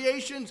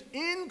creations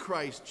in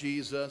Christ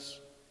Jesus.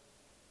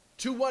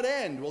 To what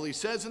end? Well, he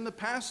says in the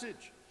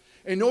passage,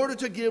 in order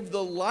to give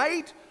the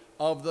light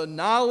of the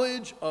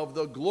knowledge of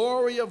the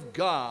glory of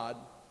God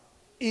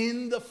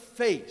in the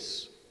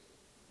face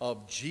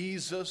of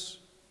Jesus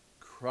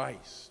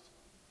Christ.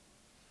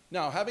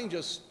 Now, having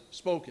just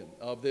spoken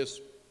of this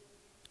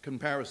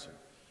comparison,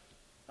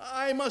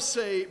 I must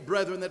say,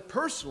 brethren, that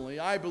personally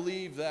I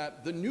believe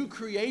that the new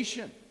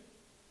creation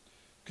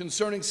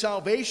concerning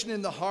salvation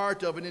in the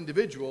heart of an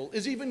individual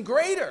is even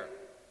greater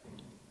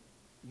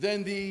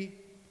than the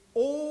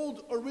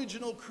old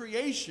original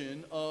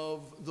creation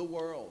of the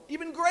world.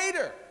 Even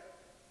greater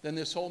than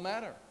this whole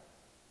matter.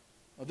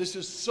 This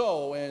is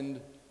so, and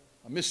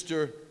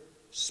Mr.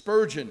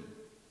 Spurgeon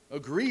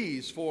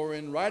agrees, for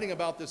in writing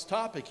about this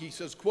topic, he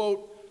says,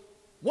 quote,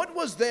 "What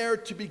was there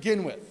to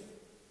begin with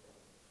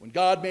when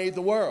God made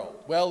the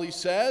world? Well, he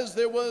says,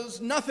 there was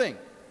nothing.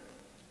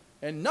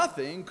 And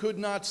nothing could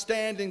not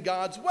stand in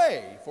God's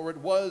way, for it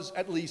was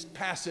at least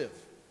passive."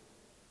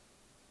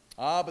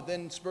 But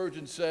then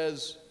Spurgeon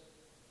says,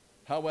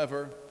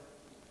 however,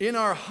 in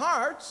our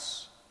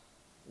hearts,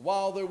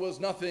 while there was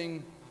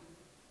nothing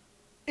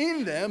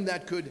in them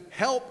that could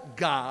help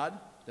God,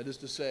 that is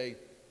to say,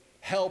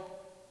 help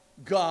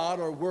God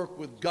or work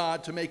with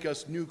God to make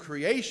us new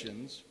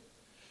creations,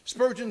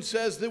 Spurgeon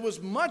says there was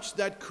much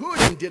that could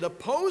and did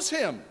oppose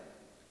Him,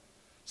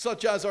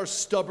 such as our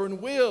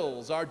stubborn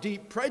wills, our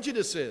deep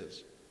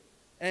prejudices,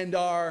 and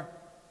our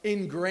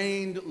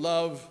ingrained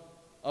love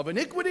of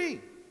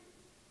iniquity.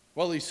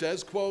 Well, he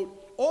says,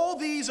 quote, "All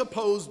these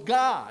opposed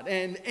God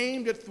and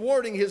aimed at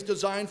thwarting His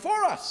design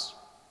for us.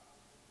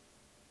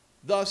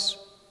 Thus,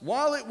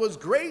 while it was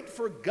great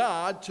for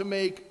God to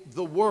make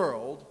the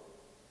world,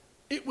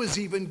 it was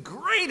even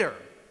greater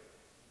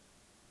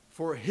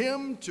for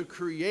Him to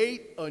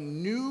create a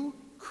new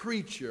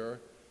creature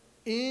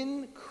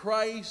in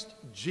Christ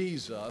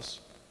Jesus,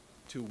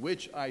 to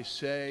which I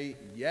say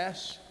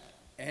yes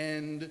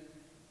and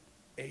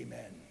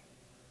amen."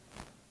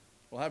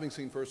 Well, having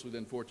seen firstly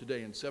then for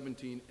today in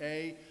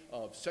 17a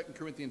of 2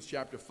 Corinthians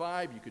chapter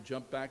 5, you could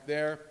jump back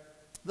there,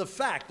 the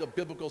fact of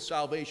biblical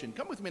salvation.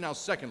 Come with me now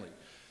secondly,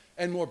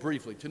 and more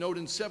briefly, to note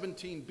in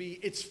 17b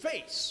its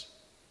face,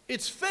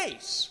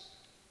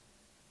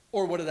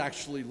 or what it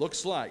actually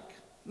looks like.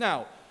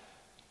 Now,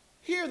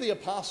 here the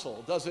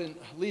apostle doesn't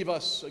leave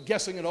us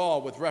guessing at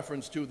all with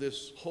reference to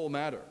this whole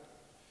matter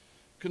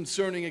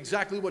concerning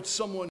exactly what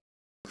someone's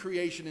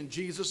creation in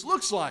Jesus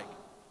looks like.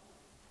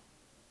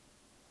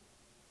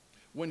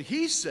 When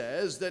he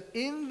says that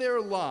in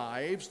their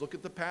lives, look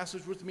at the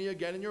passage with me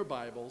again in your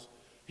Bibles,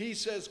 he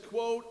says,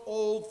 quote,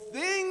 "Old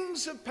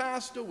things have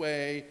passed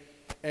away,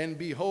 and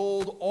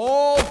behold,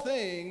 all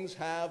things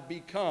have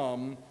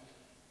become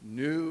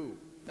new."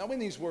 Now in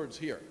these words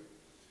here,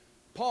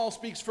 Paul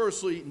speaks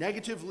firstly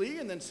negatively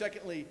and then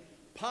secondly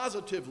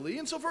positively.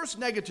 And so first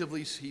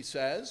negatively he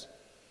says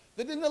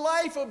that in the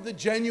life of the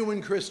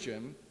genuine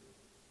Christian,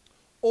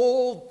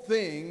 old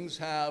things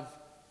have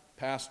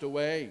passed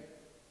away.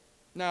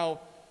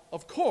 Now,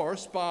 of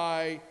course,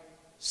 by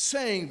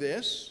saying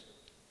this,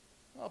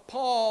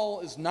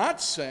 Paul is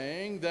not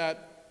saying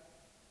that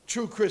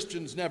true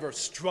Christians never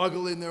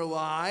struggle in their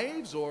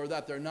lives or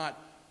that they're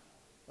not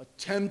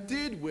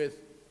tempted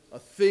with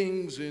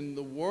things in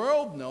the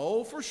world.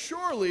 No, for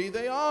surely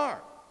they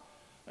are.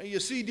 You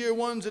see, dear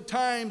ones, at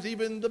times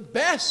even the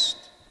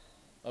best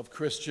of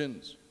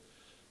Christians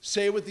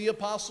say with the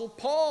Apostle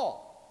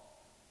Paul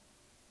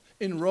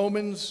in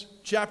Romans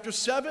chapter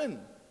 7,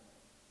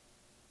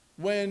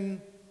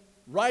 when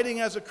writing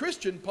as a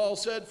Christian, Paul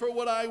said, "For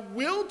what I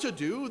will to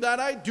do, that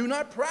I do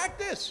not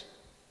practice,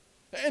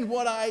 and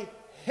what I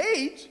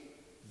hate,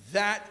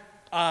 that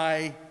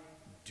I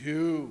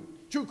do."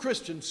 True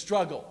Christians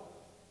struggle.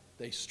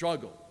 They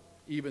struggle,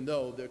 even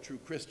though they're true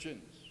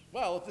Christians.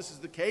 Well, if this is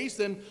the case,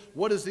 then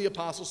what is the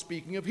apostle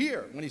speaking of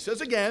here? When he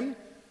says again,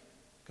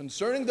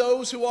 concerning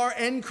those who are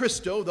en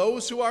Christo,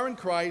 those who are in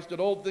Christ, that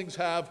old things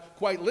have,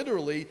 quite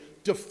literally,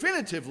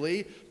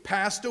 definitively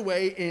passed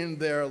away in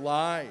their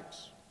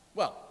lives.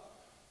 Well,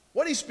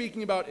 what he's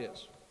speaking about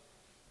is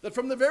that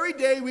from the very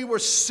day we were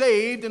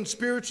saved and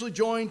spiritually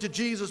joined to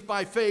Jesus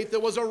by faith, there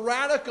was a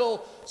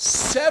radical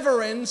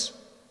severance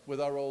with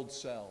our old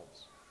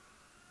selves.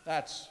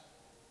 That's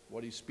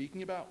what he's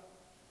speaking about.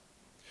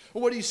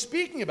 What he's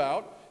speaking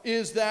about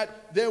is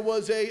that there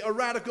was a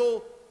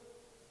radical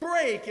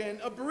break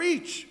and a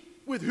breach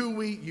with who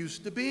we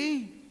used to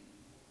be.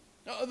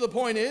 The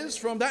point is,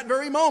 from that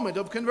very moment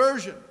of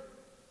conversion,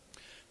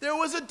 there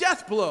was a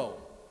death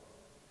blow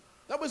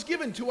that was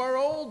given to our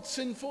old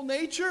sinful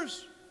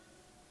natures.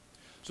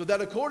 So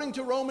that according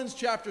to Romans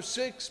chapter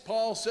 6,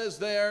 Paul says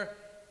there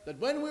that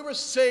when we were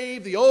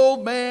saved, the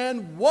old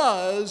man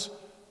was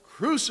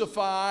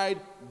crucified,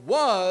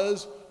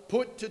 was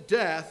put to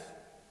death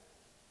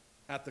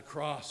at the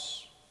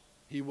cross.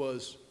 He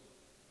was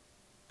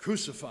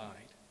crucified.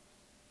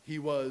 He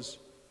was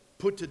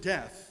put to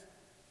death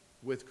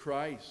with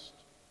Christ.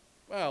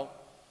 Well,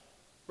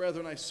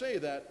 brethren, I say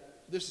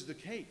that this is the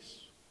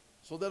case,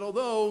 so that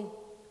although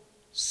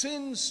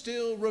sin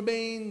still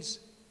remains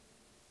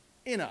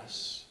in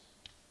us,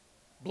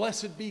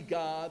 blessed be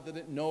God that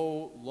it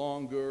no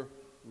longer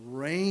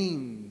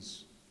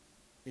reigns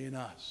in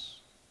us,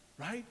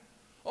 right?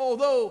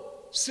 Although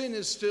sin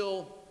is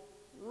still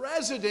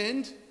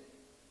resident,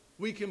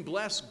 we can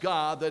bless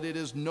God that it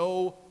is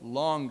no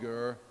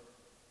longer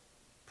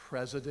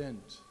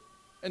president.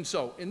 And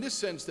so, in this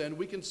sense then,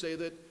 we can say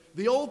that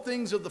the old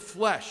things of the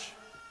flesh,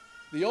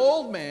 the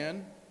old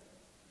man,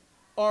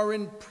 are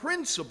in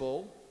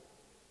principle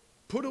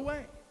put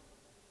away.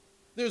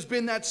 There's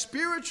been that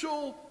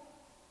spiritual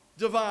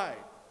divide,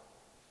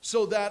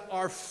 so that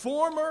our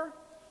former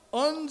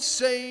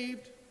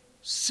unsaved,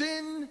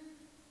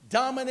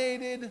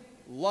 sin-dominated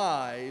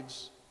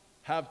lives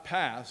have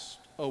passed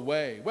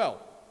away.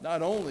 Well,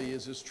 not only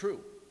is this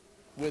true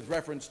with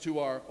reference to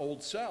our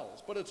old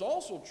selves, but it's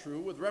also true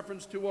with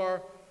reference to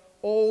our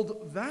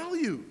old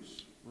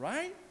values,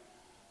 right?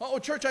 Oh,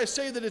 church, I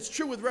say that it's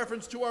true with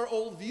reference to our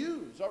old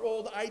views, our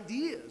old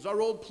ideas, our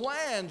old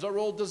plans, our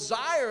old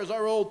desires,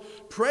 our old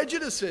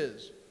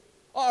prejudices,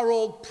 our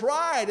old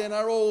pride and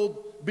our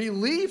old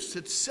beliefs,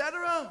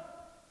 etc.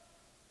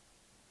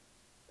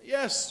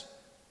 Yes,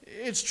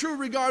 it's true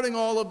regarding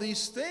all of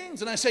these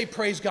things, and I say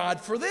praise God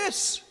for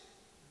this.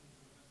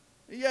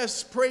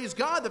 Yes, praise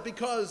God that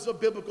because of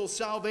biblical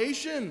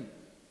salvation,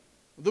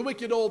 the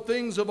wicked old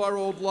things of our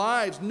old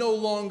lives no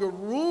longer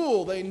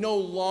rule. They no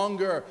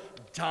longer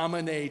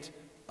dominate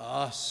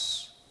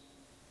us.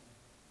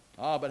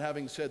 But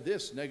having said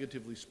this,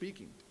 negatively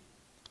speaking,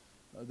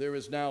 there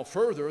is now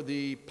further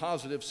the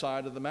positive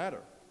side of the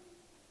matter,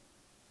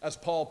 as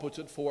Paul puts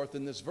it forth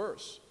in this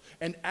verse.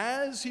 And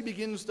as he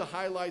begins to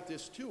highlight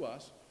this to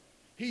us,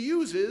 he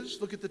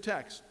uses, look at the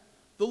text,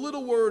 the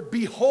little word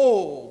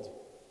behold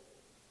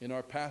in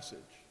our passage.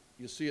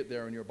 You see it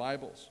there in your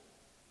Bibles.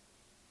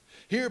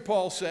 Here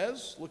Paul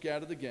says, look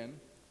at it again,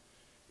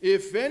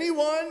 if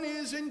anyone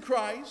is in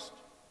Christ,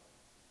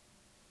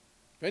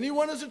 if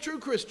anyone is a true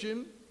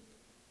Christian,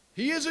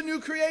 he is a new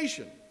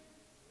creation.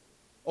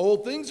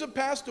 Old things have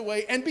passed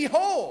away, and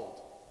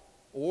behold,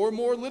 or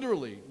more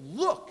literally,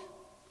 look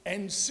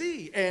and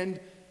see and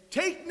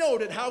take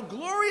note at how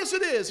glorious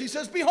it is. He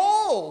says,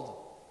 behold,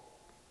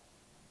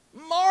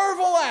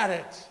 marvel at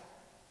it.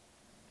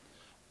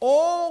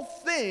 All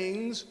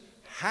things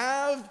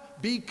have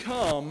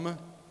become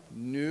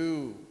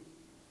new.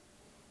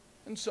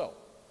 And so,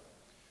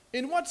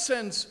 in what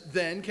sense,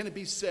 then, can it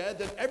be said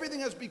that everything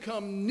has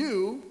become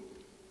new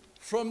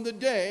from the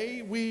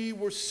day we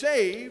were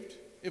saved,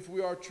 if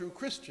we are true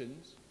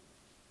Christians,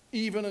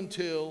 even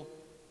until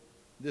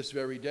this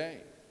very day?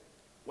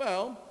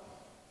 Well,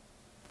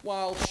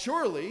 while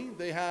surely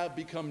they have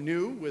become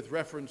new with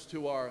reference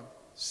to our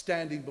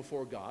standing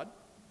before God,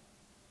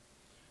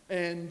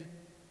 and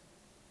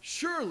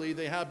surely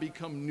they have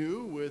become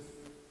new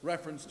with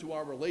reference to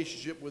our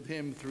relationship with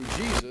him through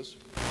Jesus,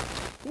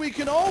 we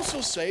can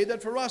also say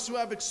that for us who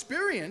have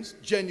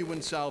experienced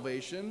genuine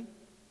salvation,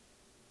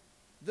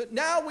 that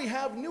now we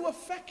have new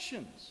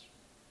affections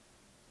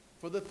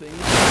for the things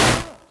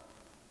of God.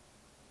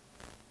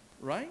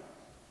 Right?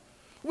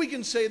 We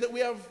can say that we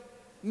have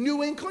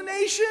new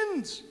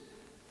inclinations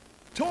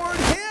toward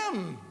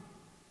him.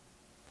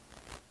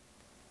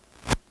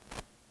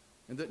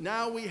 And that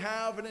now we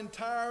have an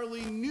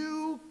entirely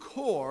new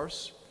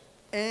course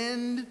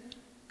and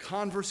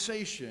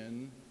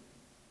conversation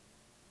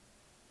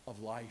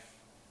of life.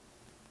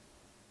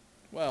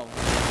 Well,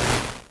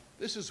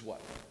 this is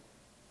what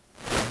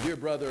my dear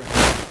brother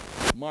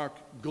Mark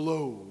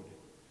Glode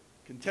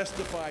can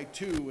testify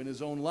to in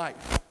his own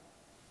life.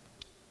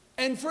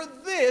 And for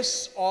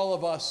this, all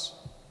of us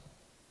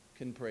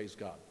can praise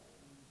God.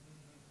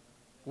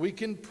 We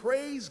can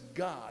praise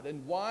God.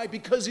 And why?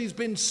 Because he's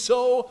been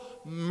so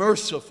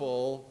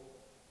merciful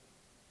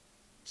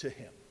to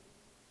him.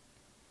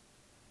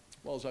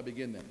 Well, as I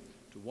begin then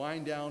to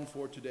wind down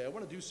for today, I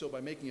want to do so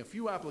by making a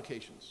few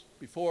applications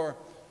before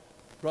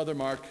Brother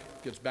Mark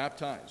gets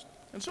baptized.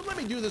 And so let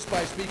me do this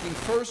by speaking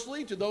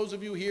firstly to those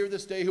of you here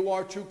this day who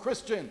are true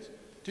Christians,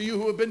 to you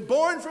who have been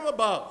born from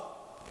above,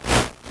 to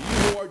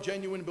you who are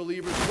genuine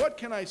believers. What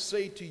can I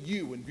say to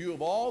you in view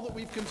of all that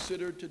we've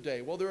considered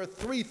today? Well, there are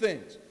three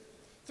things.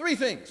 Three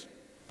things.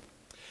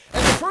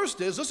 And the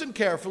first is, listen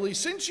carefully,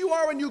 since you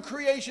are a new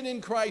creation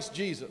in Christ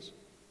Jesus,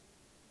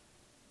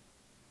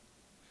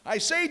 I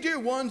say, dear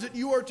ones, that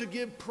you are to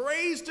give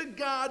praise to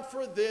God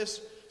for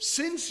this,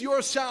 since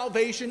your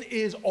salvation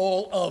is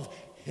all of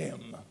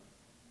him.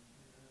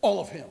 All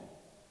of him.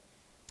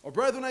 Or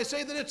brethren, I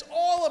say that it's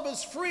all of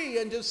his free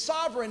and his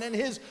sovereign and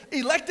his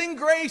electing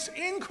grace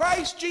in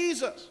Christ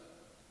Jesus.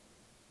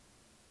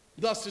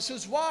 Thus, this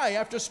is why,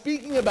 after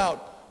speaking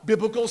about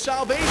biblical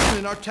salvation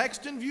in our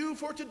text in view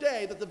for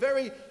today, that the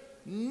very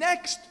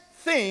next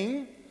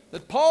thing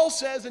that Paul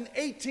says in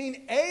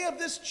 18a of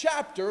this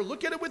chapter,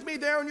 look at it with me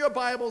there in your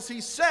Bibles, he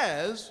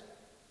says,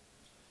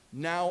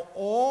 now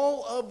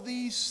all of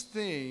these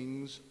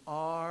things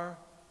are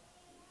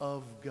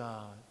of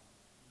God.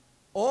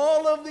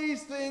 All of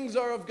these things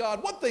are of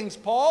God. What things,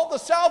 Paul? The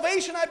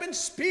salvation I've been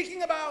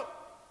speaking about.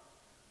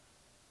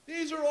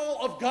 These are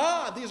all of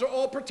God. These are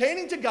all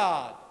pertaining to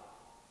God.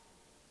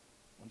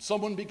 When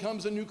someone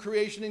becomes a new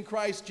creation in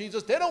Christ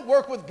Jesus, they don't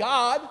work with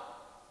God.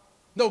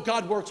 No,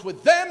 God works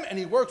with them, and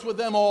he works with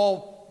them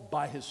all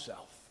by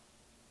himself.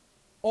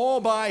 All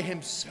by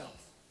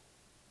himself.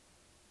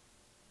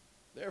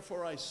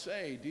 Therefore I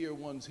say, dear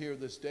ones here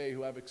this day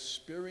who have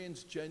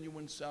experienced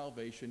genuine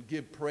salvation,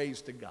 give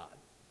praise to God.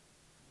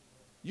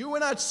 You were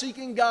not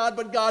seeking God,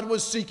 but God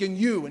was seeking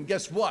you. And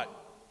guess what?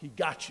 He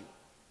got you.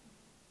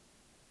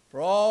 For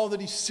all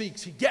that he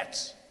seeks, he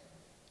gets.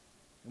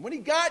 And when he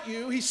got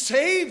you, he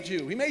saved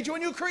you. He made you a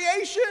new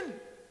creation.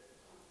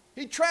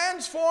 He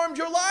transformed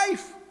your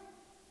life.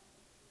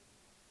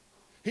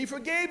 He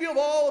forgave you of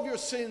all of your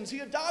sins.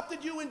 He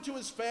adopted you into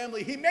his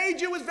family. He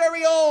made you his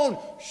very own.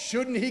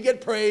 Shouldn't he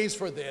get praise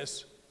for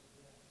this?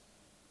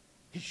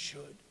 He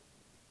should.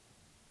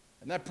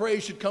 And that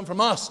praise should come from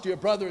us, dear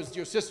brothers,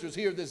 dear sisters,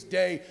 here this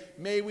day.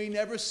 May we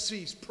never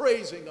cease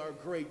praising our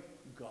great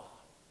God.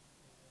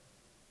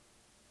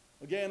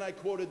 Again, I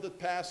quoted the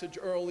passage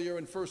earlier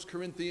in 1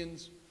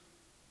 Corinthians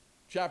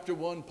chapter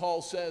 1.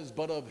 Paul says,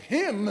 but of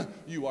him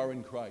you are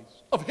in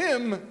Christ. Of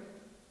him,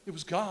 it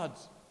was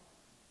God's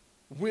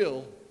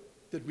will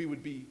that we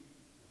would be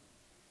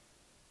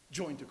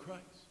joined to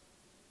Christ.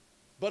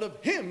 But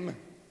of him,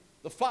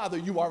 the Father,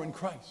 you are in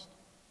Christ,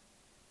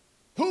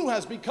 who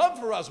has become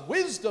for us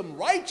wisdom,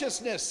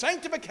 righteousness,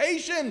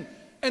 sanctification,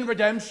 and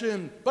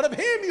redemption. But of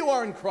him you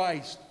are in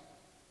Christ.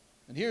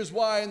 And here's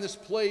why in this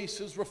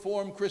place, as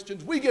Reformed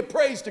Christians, we give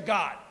praise to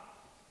God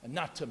and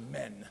not to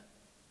men.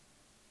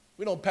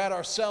 We don't pat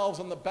ourselves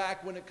on the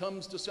back when it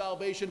comes to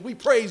salvation. We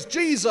praise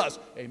Jesus.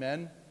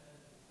 Amen.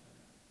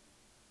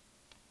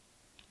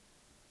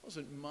 It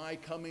wasn't my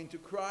coming to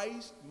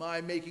Christ,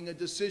 my making a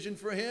decision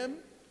for him,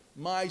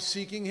 my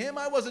seeking him.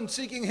 I wasn't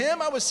seeking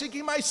him, I was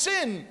seeking my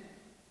sin.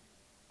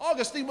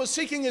 Augustine was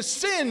seeking his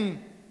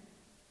sin.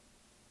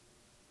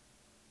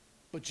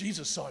 But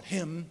Jesus sought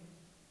him,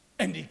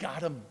 and he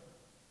got him.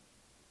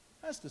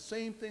 That's the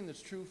same thing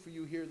that's true for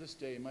you here this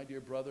day, my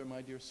dear brother,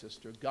 my dear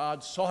sister.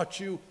 God sought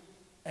you,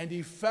 and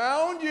he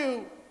found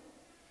you.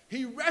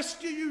 He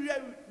rescued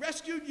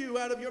you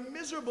out of your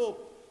miserable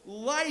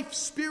life,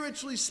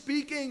 spiritually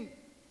speaking,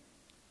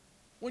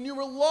 when you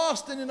were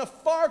lost and in a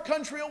far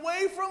country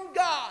away from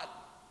God,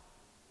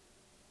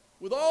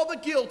 with all the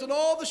guilt and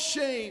all the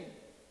shame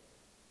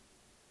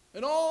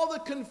and all the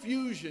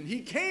confusion.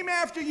 He came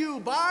after you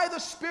by the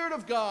Spirit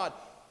of God,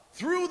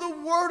 through the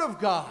Word of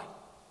God,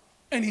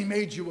 and he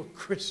made you a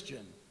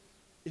Christian.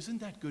 Isn't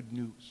that good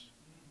news?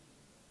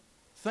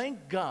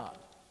 Thank God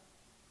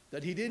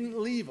that he didn't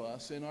leave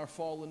us in our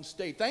fallen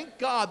state. Thank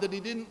God that he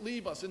didn't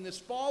leave us in this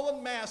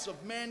fallen mass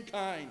of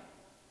mankind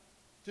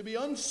to be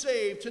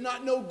unsaved, to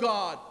not know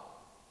God.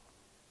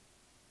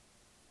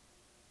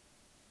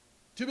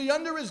 to be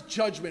under his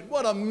judgment.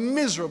 What a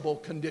miserable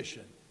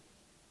condition.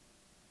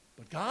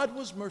 But God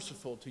was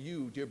merciful to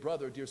you, dear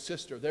brother, dear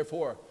sister.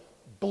 Therefore,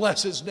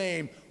 bless his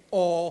name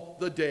all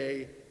the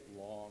day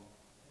long.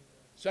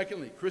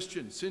 Secondly,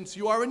 Christians, since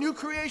you are a new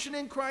creation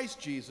in Christ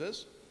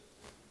Jesus,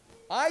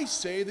 I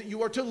say that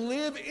you are to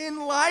live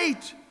in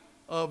light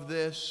of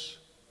this,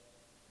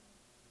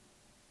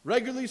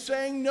 regularly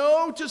saying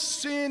no to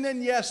sin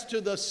and yes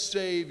to the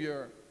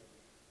Savior.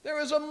 There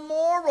is a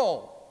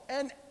moral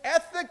and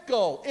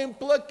ethical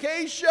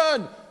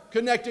implication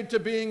connected to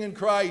being in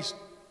Christ.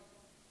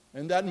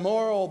 And that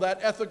moral, that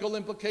ethical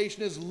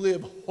implication is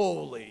live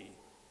holy.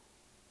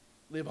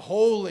 Live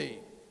holy.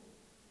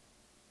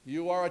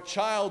 You are a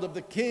child of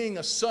the King,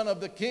 a son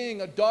of the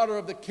King, a daughter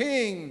of the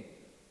King.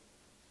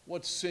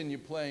 What sin you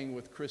playing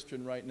with,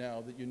 Christian, right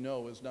now that you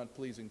know is not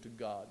pleasing to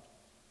God?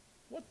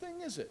 What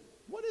thing is it?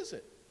 What is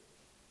it?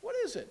 What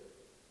is it?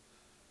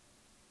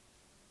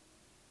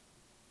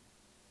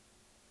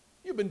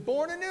 You've been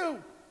born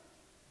anew.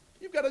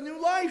 You've got a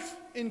new life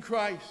in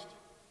Christ.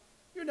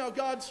 You're now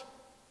God's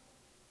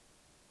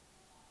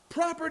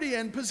property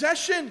and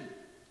possession.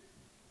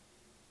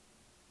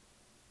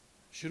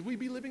 Should we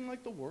be living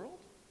like the world?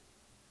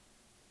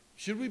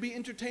 Should we be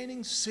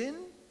entertaining sin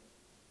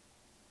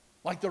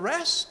like the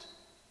rest?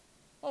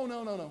 Oh,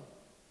 no, no, no.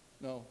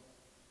 No.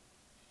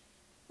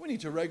 We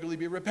need to regularly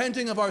be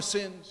repenting of our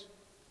sins,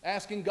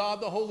 asking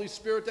God the Holy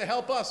Spirit to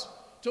help us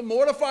to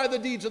mortify the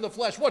deeds of the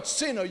flesh. What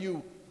sin are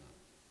you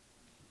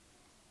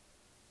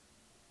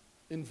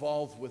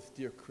involved with,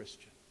 dear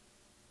Christian?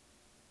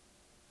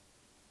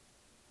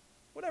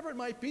 Whatever it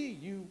might be,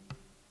 you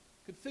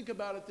could think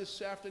about it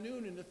this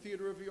afternoon in the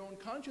theater of your own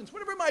conscience.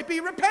 Whatever it might be,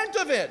 repent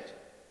of it.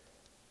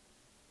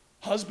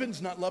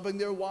 Husbands not loving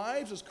their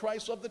wives as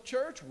Christ loved the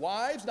church.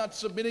 Wives not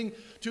submitting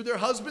to their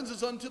husbands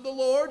as unto the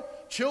Lord.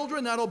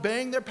 Children not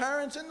obeying their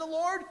parents in the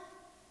Lord.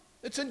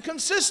 It's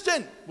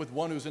inconsistent with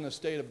one who's in a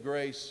state of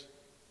grace.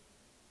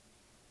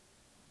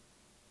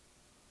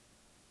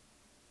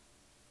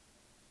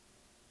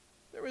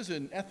 There is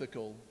an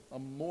ethical, a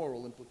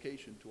moral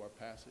implication to our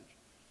passage.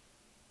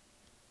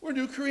 We're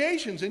new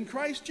creations in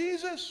Christ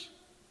Jesus.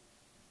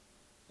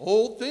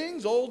 Old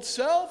things, old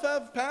self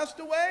have passed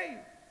away.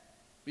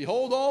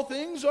 Behold, all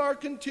things are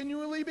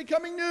continually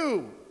becoming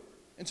new.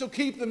 And so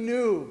keep them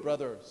new,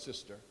 brother,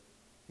 sister,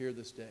 here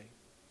this day.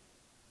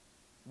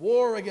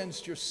 War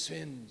against your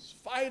sins.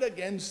 Fight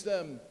against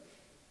them.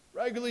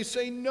 Regularly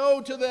say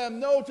no to them,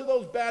 no to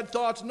those bad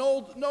thoughts,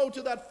 no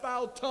to that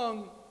foul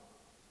tongue,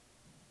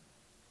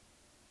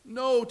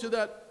 no to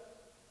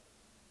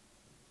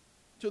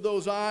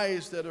those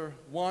eyes that are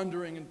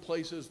wandering in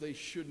places they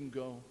shouldn't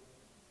go.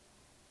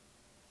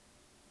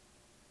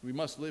 We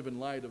must live in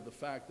light of the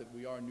fact that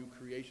we are new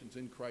creations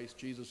in Christ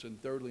Jesus.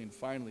 And thirdly and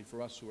finally,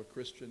 for us who are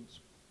Christians,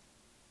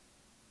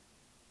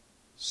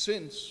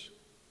 since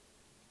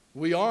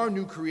we are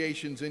new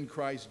creations in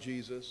Christ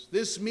Jesus,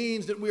 this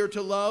means that we are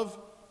to love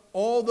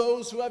all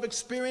those who have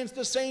experienced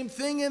the same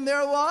thing in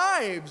their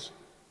lives.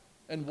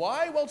 And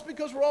why? Well, it's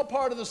because we're all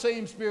part of the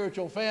same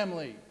spiritual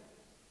family.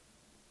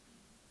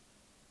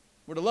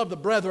 We're to love the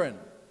brethren.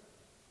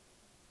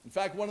 In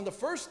fact, one of the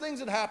first things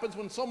that happens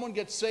when someone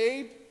gets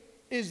saved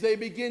is they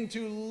begin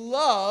to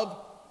love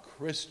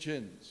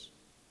Christians.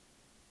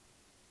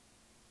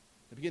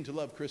 They begin to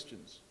love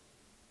Christians.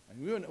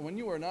 And when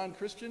you are a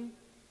non-Christian,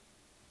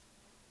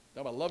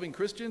 talk about loving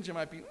Christians, you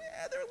might be,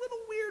 they're a little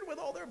weird with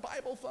all their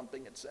Bible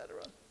thumping, etc.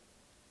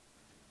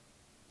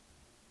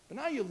 But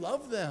now you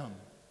love them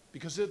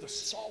because they're the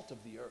salt of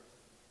the earth.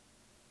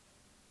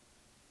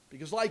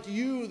 Because like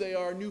you, they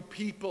are new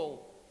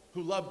people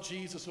who love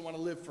Jesus and want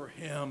to live for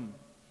him.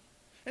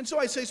 And so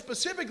I say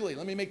specifically,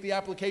 let me make the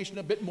application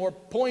a bit more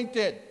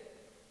pointed.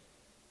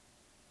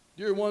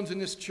 Dear ones in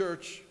this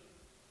church,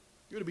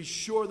 you're to be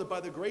sure that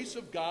by the grace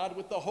of God,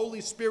 with the Holy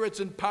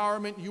Spirit's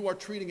empowerment, you are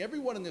treating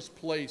everyone in this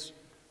place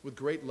with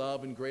great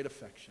love and great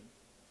affection.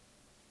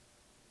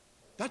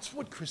 That's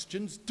what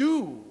Christians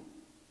do.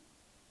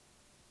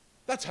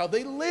 That's how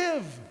they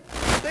live.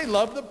 They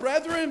love the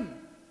brethren.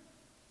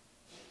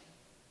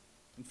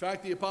 In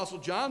fact, the Apostle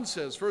John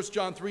says, 1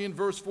 John 3 and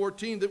verse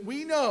 14, that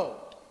we know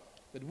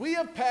that we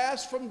have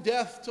passed from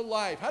death to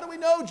life. How do we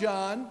know,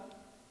 John?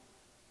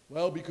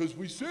 Well, because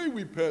we say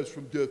we passed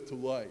from death to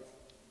life.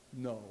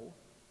 No.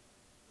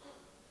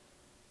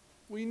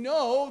 We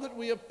know that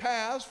we have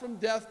passed from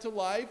death to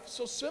life,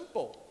 so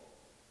simple.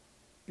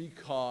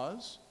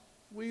 Because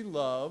we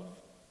love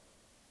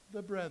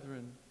the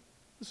brethren.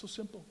 It's so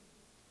simple.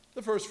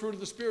 The first fruit of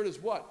the Spirit is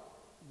what?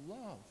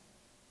 Love.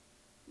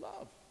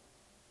 Love.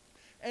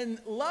 And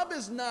love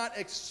is not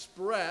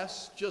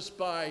expressed just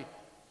by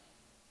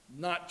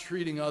not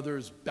treating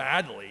others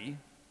badly.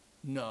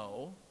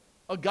 No.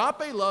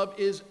 Agape love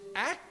is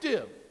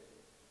active.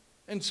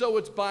 And so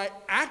it's by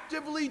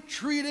actively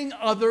treating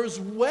others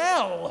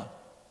well,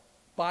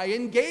 by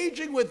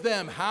engaging with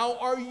them. How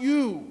are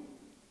you?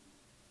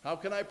 How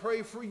can I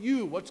pray for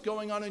you? What's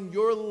going on in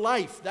your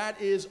life?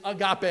 That is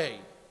agape.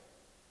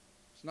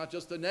 It's not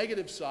just the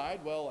negative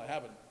side. Well, I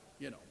haven't,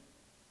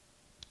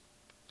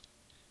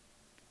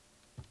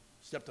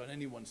 stepped on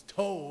anyone's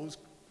toes,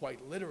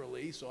 quite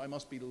literally, so I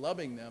must be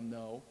loving them.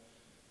 No.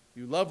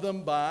 You love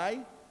them by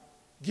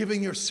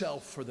giving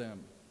yourself for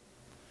them.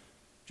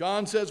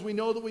 John says we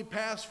know that we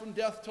pass from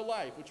death to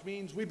life, which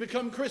means we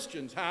become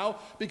Christians. How?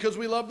 Because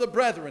we love the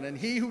brethren. And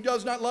he who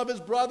does not love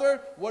his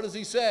brother, what does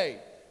he say?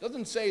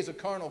 Doesn't say he's a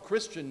carnal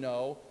Christian,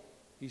 no.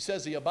 He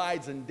says he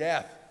abides in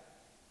death.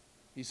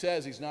 He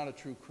says he's not a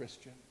true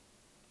Christian.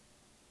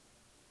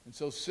 And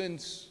so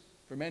since,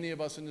 for many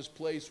of us in this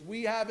place,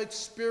 we have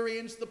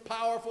experienced the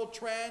powerful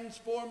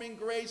transforming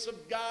grace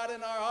of God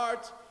in our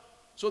hearts,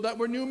 so that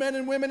we're new men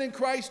and women in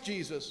Christ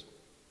Jesus,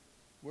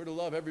 we're to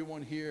love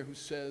everyone here who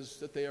says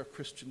that they are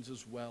Christians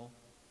as well,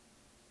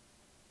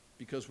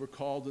 because we're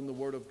called in the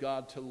Word of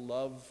God to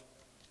love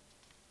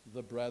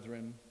the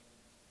brethren.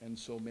 And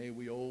so may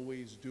we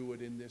always do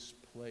it in this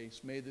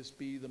place. May this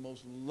be the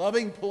most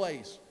loving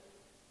place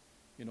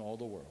in all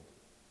the world.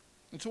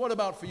 And so what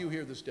about for you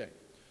here this day?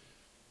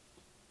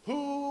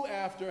 Who,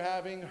 after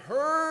having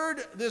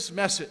heard this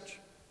message,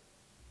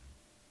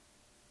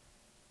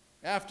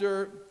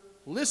 after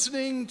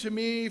listening to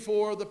me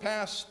for the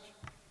past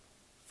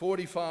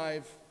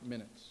 45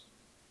 minutes,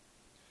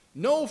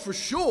 know for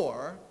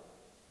sure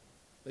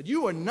that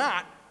you are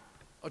not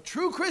a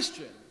true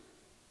Christian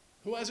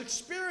who has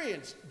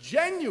experienced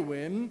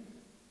genuine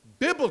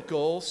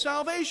biblical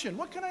salvation?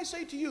 What can I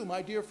say to you,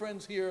 my dear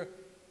friends, here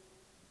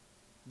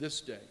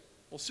this day?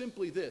 Well,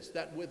 simply this,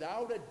 that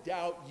without a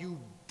doubt you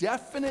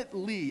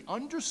definitely,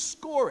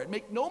 underscore it,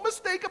 make no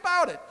mistake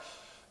about it,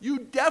 you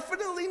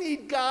definitely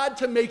need God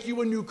to make you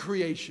a new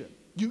creation.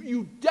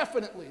 You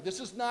definitely. This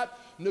is not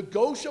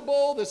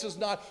negotiable. This is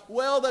not,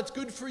 well, that's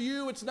good for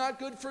you, it's not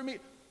good for me.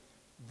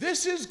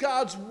 This is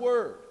God's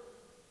word.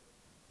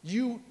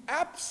 You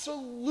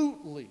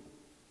absolutely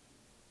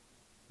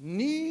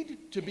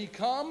need to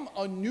become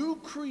a new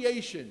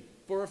creation.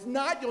 For if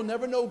not, you'll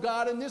never know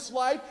God in this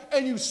life,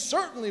 and you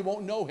certainly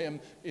won't know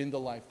him in the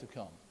life to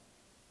come.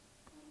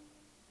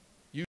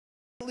 You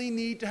definitely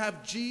need to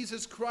have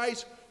Jesus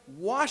Christ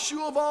wash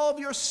you of all of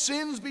your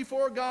sins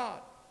before God,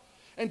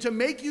 and to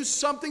make you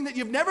something that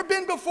you've never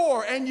been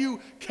before and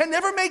you can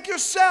never make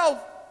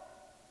yourself.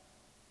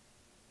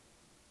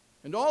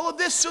 And all of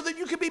this so that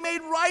you can be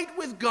made right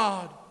with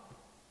God.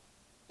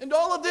 And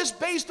all of this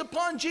based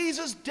upon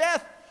Jesus'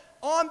 death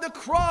on the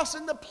cross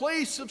in the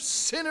place of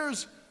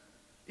sinners,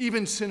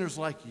 even sinners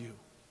like you.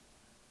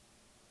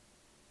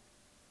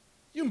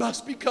 You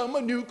must become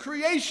a new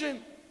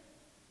creation.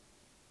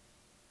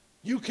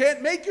 You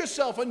can't make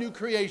yourself a new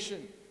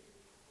creation.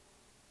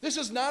 This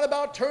is not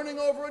about turning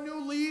over a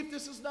new leaf.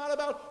 This is not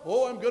about,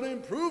 oh, I'm going to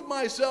improve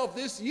myself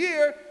this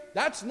year.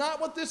 That's not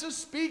what this is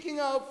speaking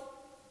of.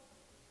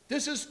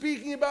 This is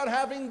speaking about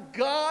having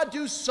God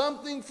do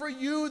something for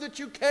you that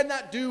you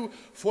cannot do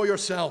for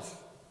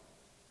yourself.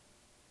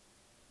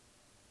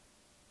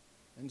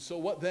 And so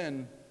what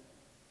then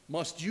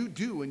must you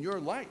do in your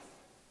life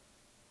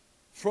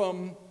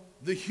from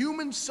the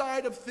human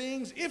side of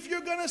things if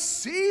you're going to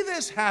see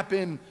this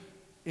happen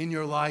in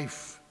your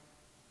life?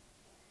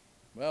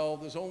 Well,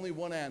 there's only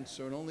one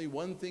answer and only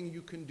one thing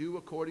you can do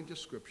according to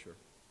Scripture.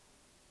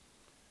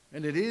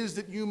 And it is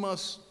that you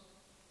must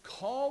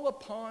call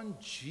upon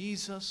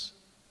Jesus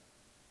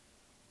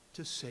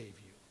to save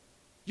you.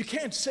 You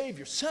can't save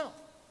yourself,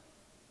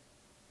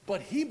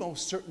 but he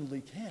most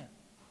certainly can.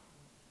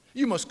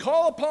 You must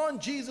call upon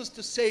Jesus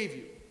to save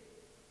you.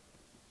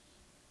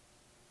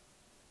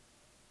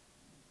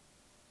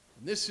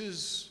 And this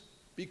is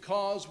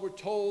because we're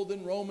told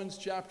in Romans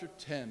chapter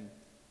 10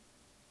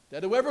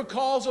 that whoever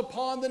calls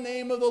upon the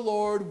name of the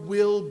Lord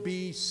will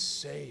be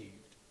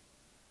saved.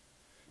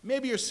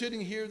 Maybe you're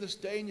sitting here this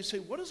day and you say,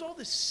 what is all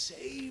this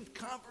saved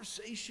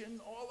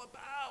conversation all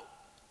about?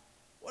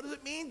 What does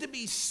it mean to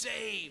be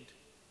saved?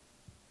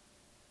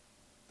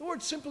 The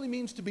word simply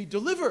means to be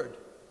delivered.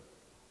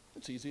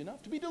 It's easy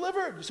enough, to be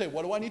delivered. You say,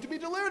 what do I need to be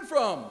delivered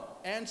from?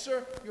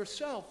 Answer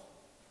yourself.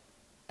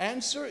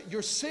 Answer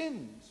your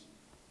sins.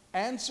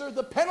 Answer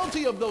the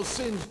penalty of those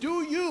sins.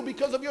 Do you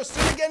because of your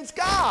sin against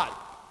God?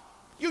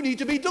 You need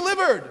to be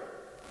delivered.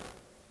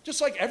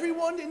 Just like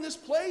everyone in this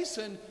place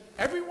and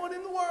everyone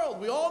in the world.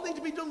 We all need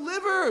to be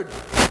delivered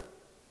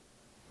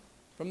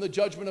from the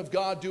judgment of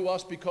God due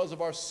us because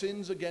of our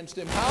sins against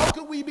him. How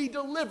could we be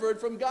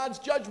delivered from God's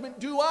judgment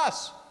due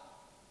us?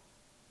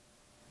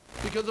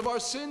 Because of our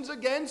sins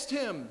against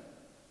him.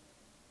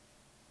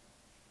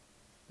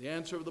 The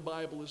answer of the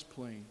Bible is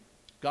plain.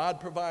 God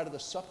provided a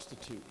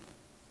substitute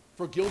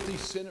for guilty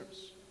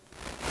sinners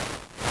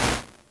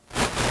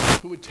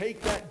who would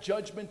take that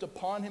judgment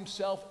upon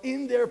himself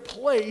in their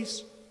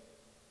place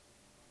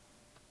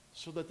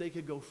so that they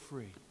could go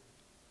free.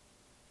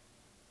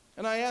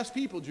 And I ask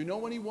people, do you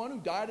know anyone who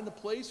died in the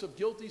place of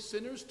guilty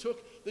sinners,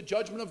 took the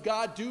judgment of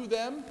God due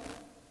them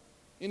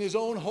in his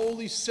own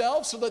holy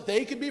self so that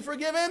they could be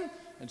forgiven?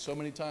 And so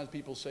many times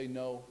people say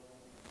no.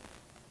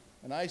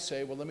 And I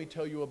say, well, let me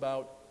tell you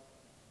about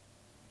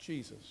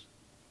Jesus.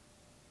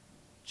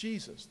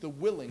 Jesus, the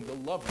willing, the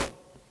loving,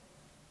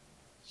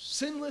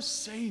 sinless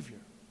Savior,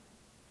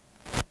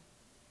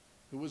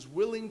 who was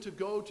willing to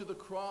go to the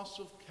cross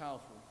of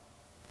Calvary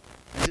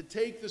and to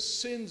take the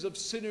sins of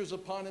sinners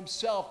upon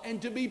himself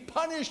and to be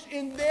punished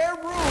in their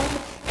room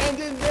and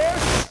in their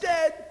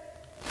stead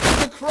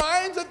for the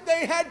crimes that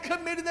they had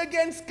committed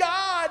against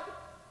God.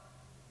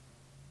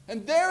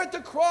 And there at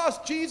the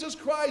cross, Jesus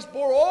Christ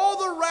bore all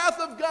the wrath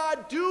of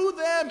God due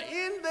them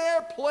in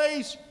their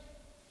place.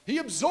 He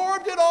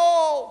absorbed it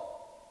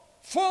all,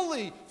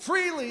 fully,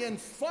 freely, and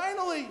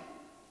finally,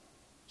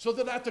 so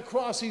that at the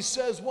cross he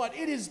says what?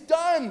 It is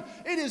done.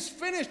 It is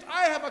finished.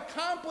 I have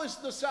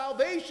accomplished the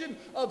salvation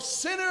of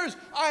sinners.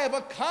 I have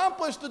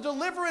accomplished the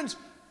deliverance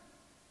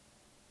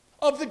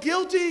of the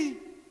guilty.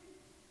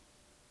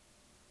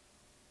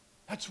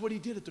 That's what he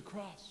did at the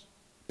cross.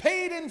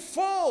 Paid in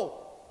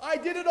full. I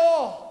did it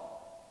all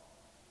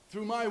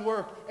through my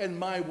work and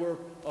my work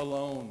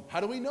alone. How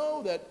do we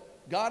know that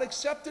God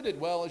accepted it?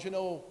 Well, as you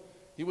know,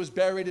 he was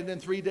buried, and then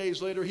 3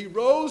 days later he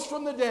rose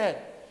from the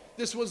dead.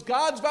 This was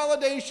God's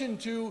validation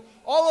to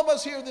all of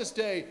us here this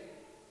day.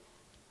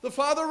 The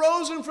Father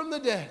rose him from the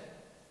dead.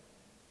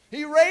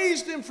 He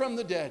raised him from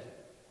the dead.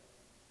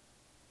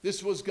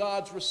 This was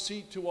God's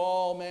receipt to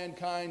all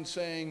mankind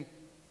saying,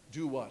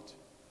 do what?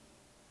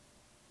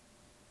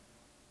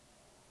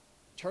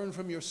 Turn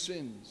from your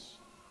sins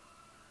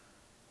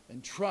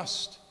and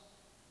trust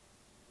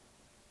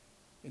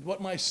in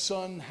what my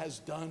Son has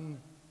done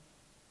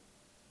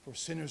for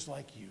sinners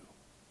like you.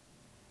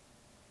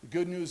 The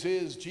good news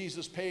is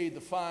Jesus paid the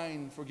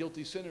fine for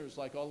guilty sinners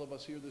like all of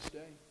us here this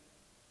day.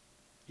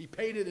 He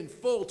paid it in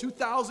full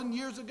 2,000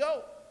 years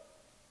ago.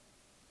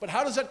 But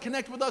how does that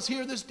connect with us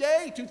here this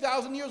day,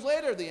 2,000 years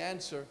later? The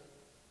answer,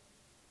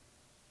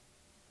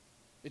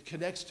 it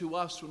connects to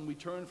us when we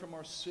turn from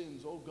our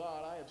sins. Oh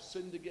God, I have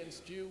sinned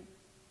against you.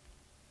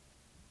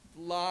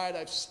 I've lied,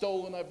 I've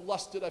stolen, I've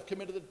lusted, I've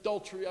committed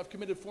adultery, I've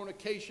committed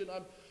fornication,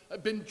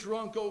 I've been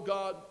drunk, oh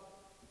God.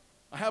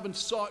 I haven't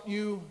sought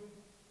you.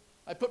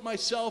 I put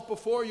myself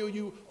before you.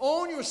 You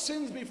own your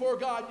sins before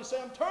God. You say,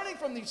 I'm turning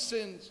from these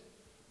sins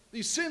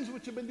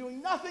which have been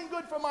doing nothing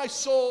good for my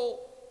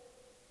soul.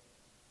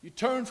 You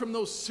turn from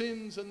those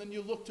sins, and then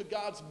you look to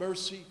God's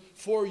mercy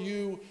for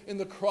you in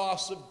the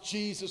cross of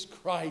Jesus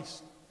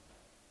Christ,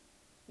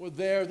 where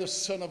there the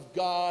Son of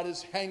God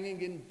is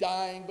hanging and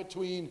dying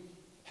between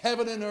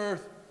heaven and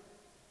earth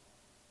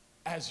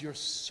as your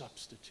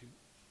substitute.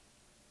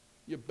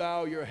 You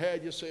bow your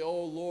head, you say,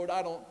 oh Lord,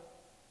 I don't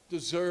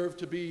deserve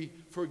to be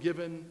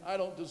forgiven. I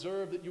don't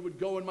deserve that you would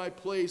go in my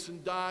place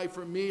and die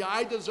for me.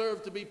 I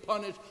deserve to be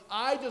punished.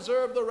 I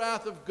deserve the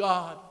wrath of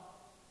God.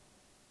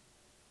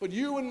 But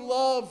you in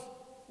love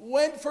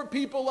went for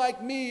people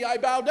like me. I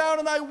bow down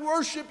and I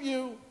worship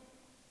you.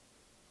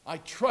 I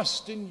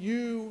trust in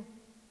you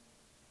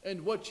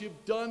and what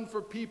you've done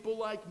for people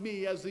like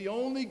me as the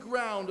only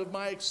ground of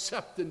my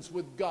acceptance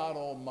with God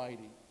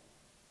Almighty.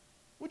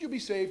 Would you be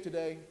saved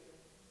today?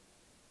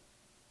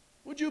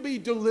 Would you be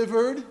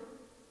delivered?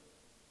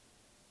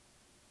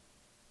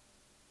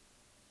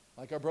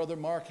 Like our brother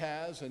Mark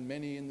has, and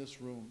many in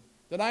this room,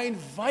 then I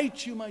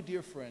invite you, my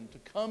dear friend, to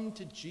come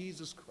to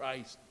Jesus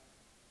Christ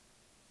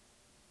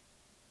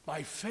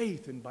by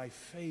faith and by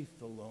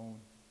faith alone.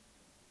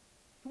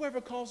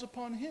 Whoever calls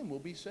upon him will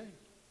be saved.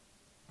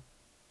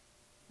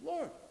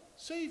 Lord,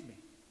 save me.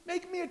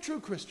 Make me a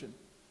true Christian.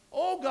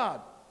 Oh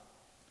God,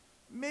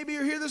 maybe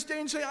you're here this day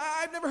and say,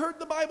 I've never heard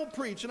the Bible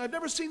preached and I've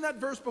never seen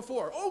that verse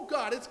before. Oh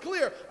God, it's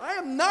clear. I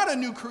am not a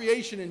new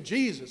creation in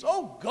Jesus.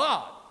 Oh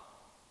God,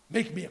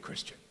 make me a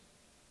Christian.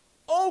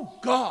 Oh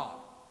God,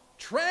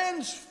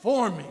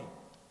 transform me.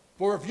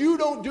 For if you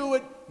don't do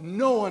it,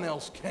 no one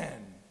else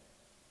can.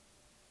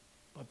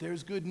 But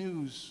there's good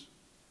news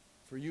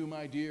for you,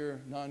 my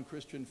dear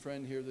non-Christian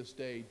friend here this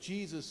day.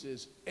 Jesus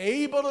is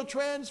able to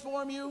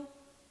transform you,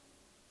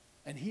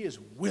 and he is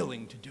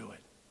willing to do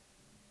it.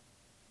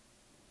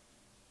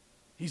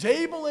 He's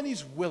able and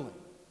he's willing.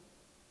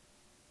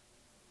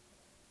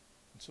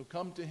 And so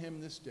come to him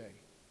this day,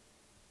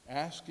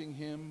 asking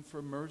him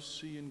for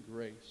mercy and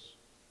grace.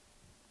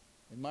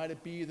 And might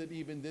it be that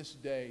even this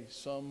day,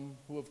 some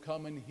who have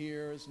come in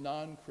here as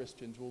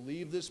non-Christians will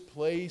leave this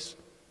place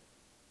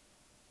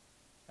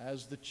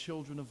as the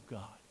children of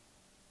God,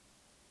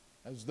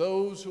 as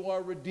those who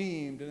are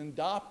redeemed and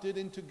adopted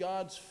into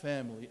God's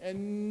family,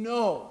 and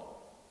know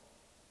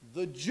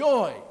the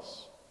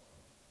joys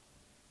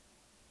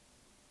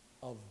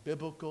of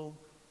biblical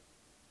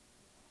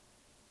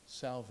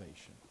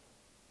salvation.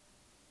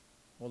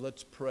 Well,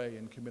 let's pray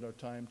and commit our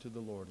time to the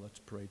Lord. Let's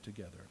pray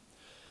together.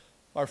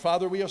 Our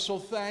Father, we are so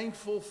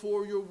thankful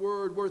for your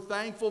word. We're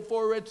thankful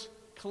for its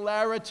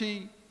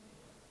clarity.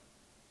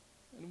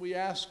 And we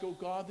ask, oh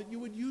God, that you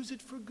would use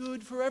it for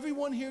good for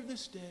everyone here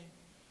this day.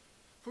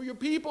 For your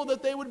people,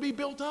 that they would be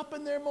built up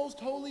in their most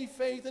holy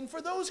faith. And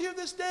for those here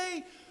this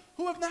day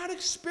who have not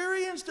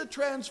experienced the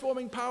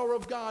transforming power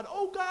of God,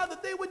 oh God,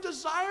 that they would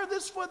desire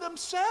this for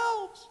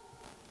themselves.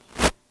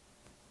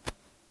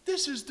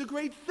 This is the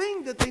great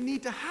thing that they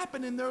need to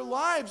happen in their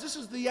lives. This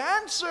is the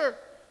answer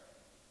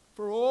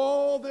for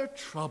all their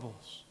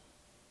troubles.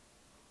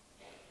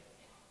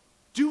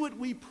 Do it,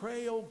 we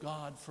pray, O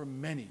God, for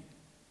many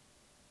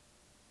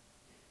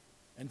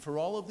And for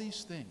all of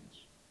these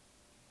things,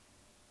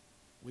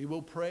 we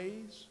will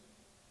praise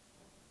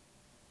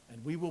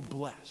and we will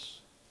bless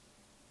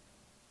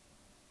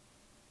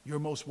your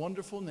most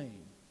wonderful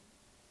name.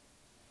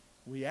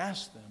 We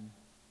ask them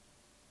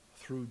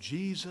through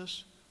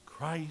Jesus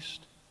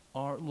Christ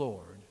our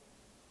Lord.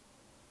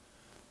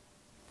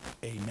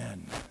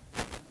 Amen.